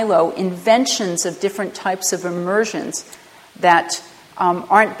Philo inventions of different types of immersions that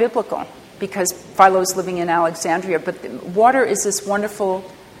aren't biblical, because Philo's living in Alexandria. But water is this wonderful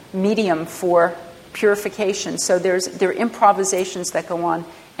medium for purification. So there are improvisations that go on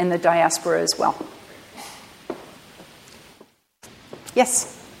in the diaspora as well.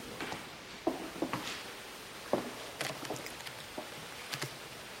 Yes?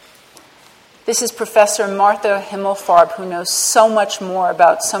 This is Professor Martha Himmelfarb, who knows so much more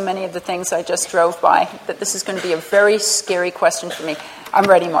about so many of the things I just drove by, that this is going to be a very scary question for me. I'm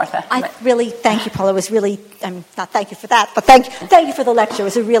ready, Martha. Thank you, Paula. It was really, not thank you for that, but thank you for the lecture. It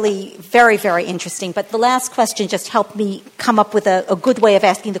was a really very, very interesting. But the last question just helped me come up with a good way of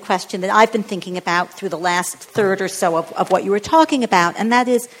asking the question that I've been thinking about through the last third or so of what you were talking about, and that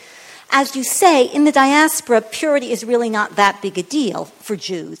is, as you say, in the diaspora, purity is really not that big a deal for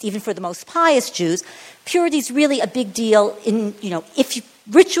Jews, even for the most pious Jews. Purity is really a big deal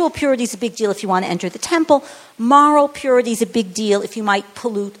ritual purity is a big deal if you want to enter the temple. Moral purity is a big deal if you might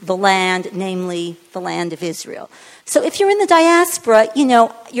pollute the land, namely the land of Israel. So if you're in the diaspora,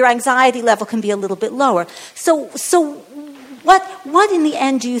 your anxiety level can be a little bit lower. So what in the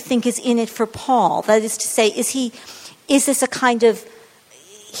end do you think is in it for Paul? That is to say, is this a kind of,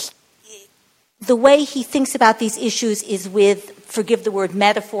 the way he thinks about these issues is with, forgive the word,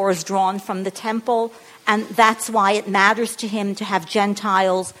 metaphors drawn from the temple, and that's why it matters to him to have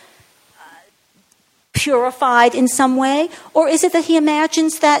Gentiles purified in some way? Or is it that he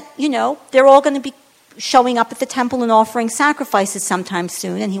imagines that, they're all going to be showing up at the temple and offering sacrifices sometime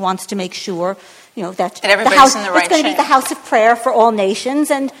soon, and he wants to make sure, that everybody's in the right it's going to be the house of prayer for all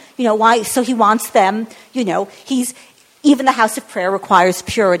nations, and, why? So he wants them, even the house of prayer requires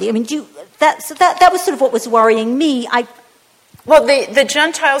purity. I mean, that was sort of what was worrying me. Well, the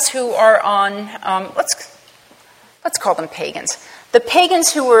Gentiles who are on, let's call them pagans. The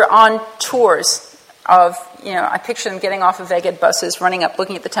pagans who were on tours of, I picture them getting off of Egged buses, running up,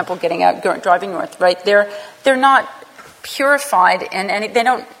 looking at the temple, getting out, driving north, right? They're not purified, and they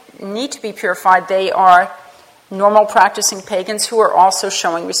don't need to be purified. They are normal practicing pagans who are also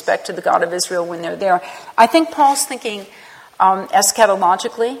showing respect to the God of Israel when they're there. I think Paul's thinking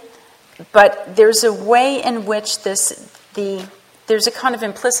eschatologically, but there's a way in which there's a kind of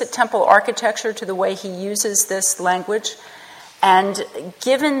implicit temple architecture to the way he uses this language. And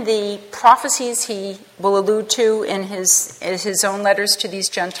given the prophecies he will allude to in his own letters to these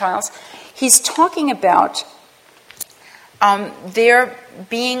Gentiles, he's talking about there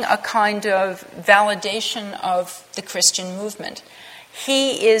being a kind of validation of the Christian movement.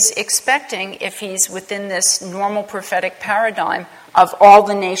 He is expecting, if he's within this normal prophetic paradigm of all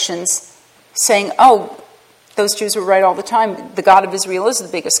the nations saying, oh, those Jews were right all the time, the God of Israel is the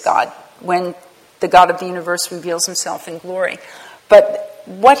biggest God, when the God of the universe reveals himself in glory. But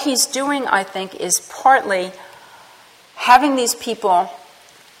what he's doing, I think, is partly having these people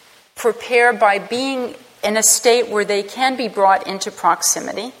prepare by being in a state where they can be brought into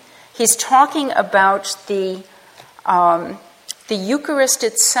proximity. He's talking about the Eucharist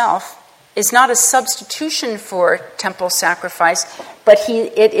itself is not a substitution for temple sacrifice, but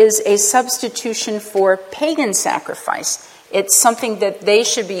it is a substitution for pagan sacrifice. It's something that they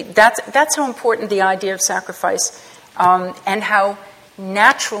should be. That's how important the idea of sacrifice and how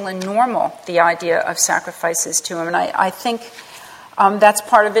natural and normal the idea of sacrifice is to him. And I think that's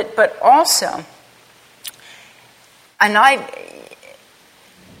part of it. But also, and I'm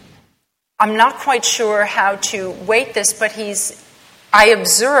not quite sure how to weight this, but I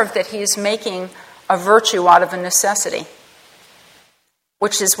observe that he is making a virtue out of a necessity,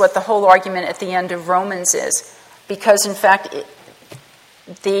 which is what the whole argument at the end of Romans is. Because, in fact,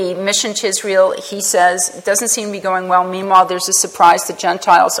 the mission to Israel, he says, it doesn't seem to be going well. Meanwhile, there's a surprise. The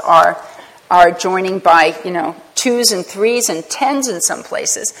Gentiles are joining by, 2s and 3s and 10s in some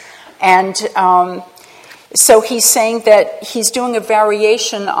places. And so he's saying that he's doing a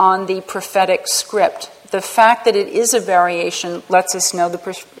variation on the prophetic script. The fact that it is a variation lets us know the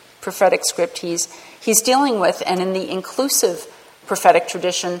prophetic script he's dealing with. And in the inclusive prophetic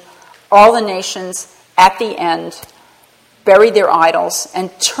tradition, all the nations at the end bury their idols and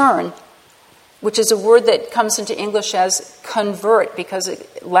turn, which is a word that comes into English as convert, because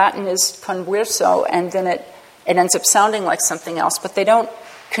Latin is converso, and then it ends up sounding like something else. But they don't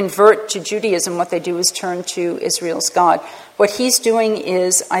convert to Judaism. What they do is turn to Israel's God. What he's doing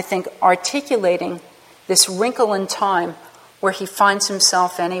is, I think, articulating this wrinkle in time where he finds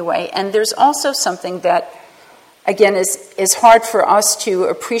himself anyway. And there's also something that, again, is hard for us to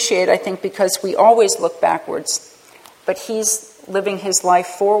appreciate, I think, because we always look backwards. But he's living his life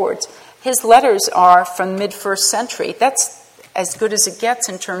forwards. His letters are from mid-1st century. That's as good as it gets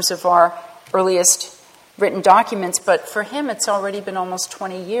in terms of our earliest written documents. But for him, it's already been almost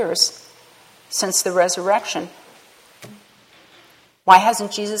 20 years since the resurrection. Why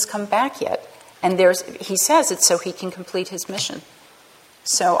hasn't Jesus come back yet? And he says it's so he can complete his mission.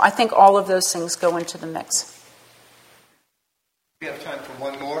 So I think all of those things go into the mix. We have time for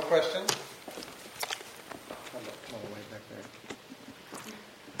one more question.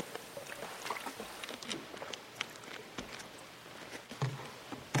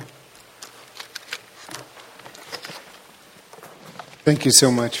 Thank you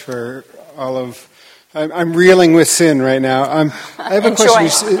so much for all of... I'm reeling with sin right now. I have a question.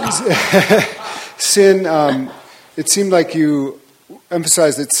 Sin, it seemed like you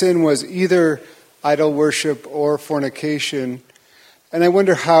emphasized that sin was either idol worship or fornication. And I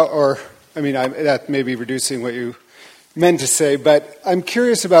wonder how, that may be reducing what you meant to say, but I'm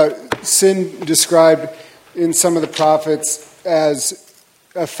curious about sin described in some of the prophets as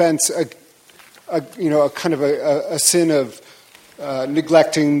offense, a kind of a sin of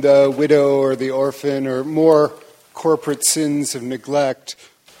neglecting the widow or the orphan, or more corporate sins of neglect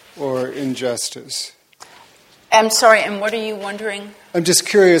or injustice. I'm sorry, and what are you wondering? I'm just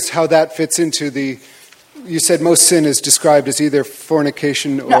curious how that fits into you said most sin is described as either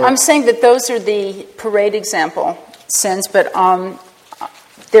fornication or... No, I'm saying that those are the parade example sins, but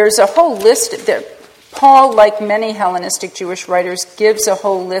there's a whole list that Paul, like many Hellenistic Jewish writers, gives a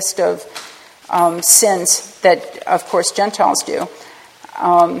whole list of sins that, of course, Gentiles do.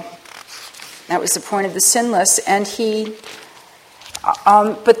 That was the point of the sin list. And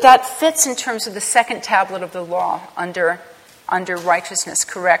but that fits in terms of the second tablet of the law under righteousness,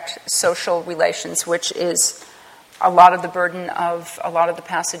 correct social relations, which is a lot of the burden of a lot of the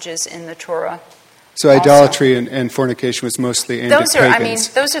passages in the Torah. So idolatry and fornication was mostly aimed at pagans.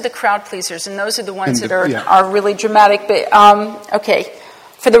 Those are the crowd pleasers, and those are the ones that are really dramatic. But okay.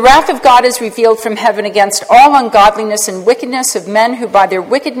 For the wrath of God is revealed from heaven against all ungodliness and wickedness of men who by their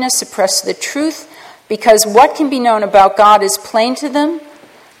wickedness suppress the truth, because what can be known about God is plain to them,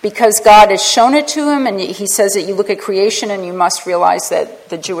 because God has shown it to him. And he says that you look at creation and you must realize that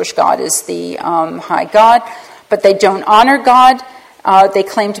the Jewish God is the high God, but they don't honor God. They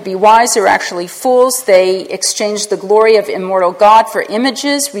claim to be wise. They're actually fools. They exchange the glory of immortal God for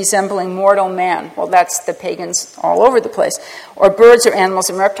images resembling mortal man. Well, that's the pagans all over the place. Or birds or animals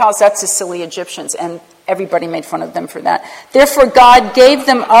and reptiles. That's the silly Egyptians, and everybody made fun of them for that. Therefore, God gave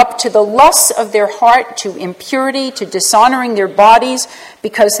them up to the lusts of their heart, to impurity, to dishonoring their bodies,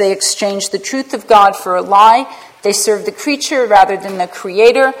 because they exchanged the truth of God for a lie. They served the creature rather than the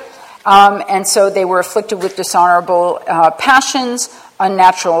Creator. And so they were afflicted with dishonorable passions,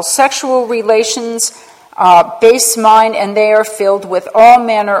 unnatural sexual relations, base mind, and they are filled with all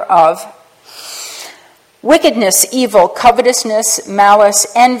manner of wickedness, evil, covetousness, malice,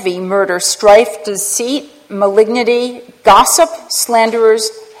 envy, murder, strife, deceit, malignity, gossip, slanderers,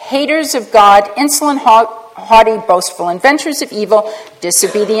 haters of God, insolent, haughty, boastful, inventors of evil,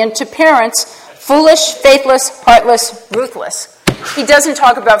 disobedient to parents, foolish, faithless, heartless, ruthless. He doesn't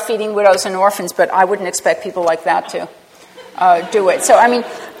talk about feeding widows and orphans, but I wouldn't expect people like that to do it. So, I mean,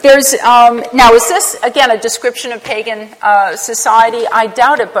 there's now, is this, again, a description of pagan society? I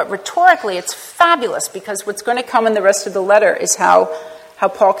doubt it, but rhetorically it's fabulous, because what's going to come in the rest of the letter is how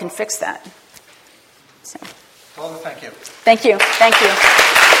Paul can fix that. So. Paula, thank you. Thank you. Thank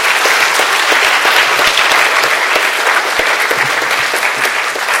you.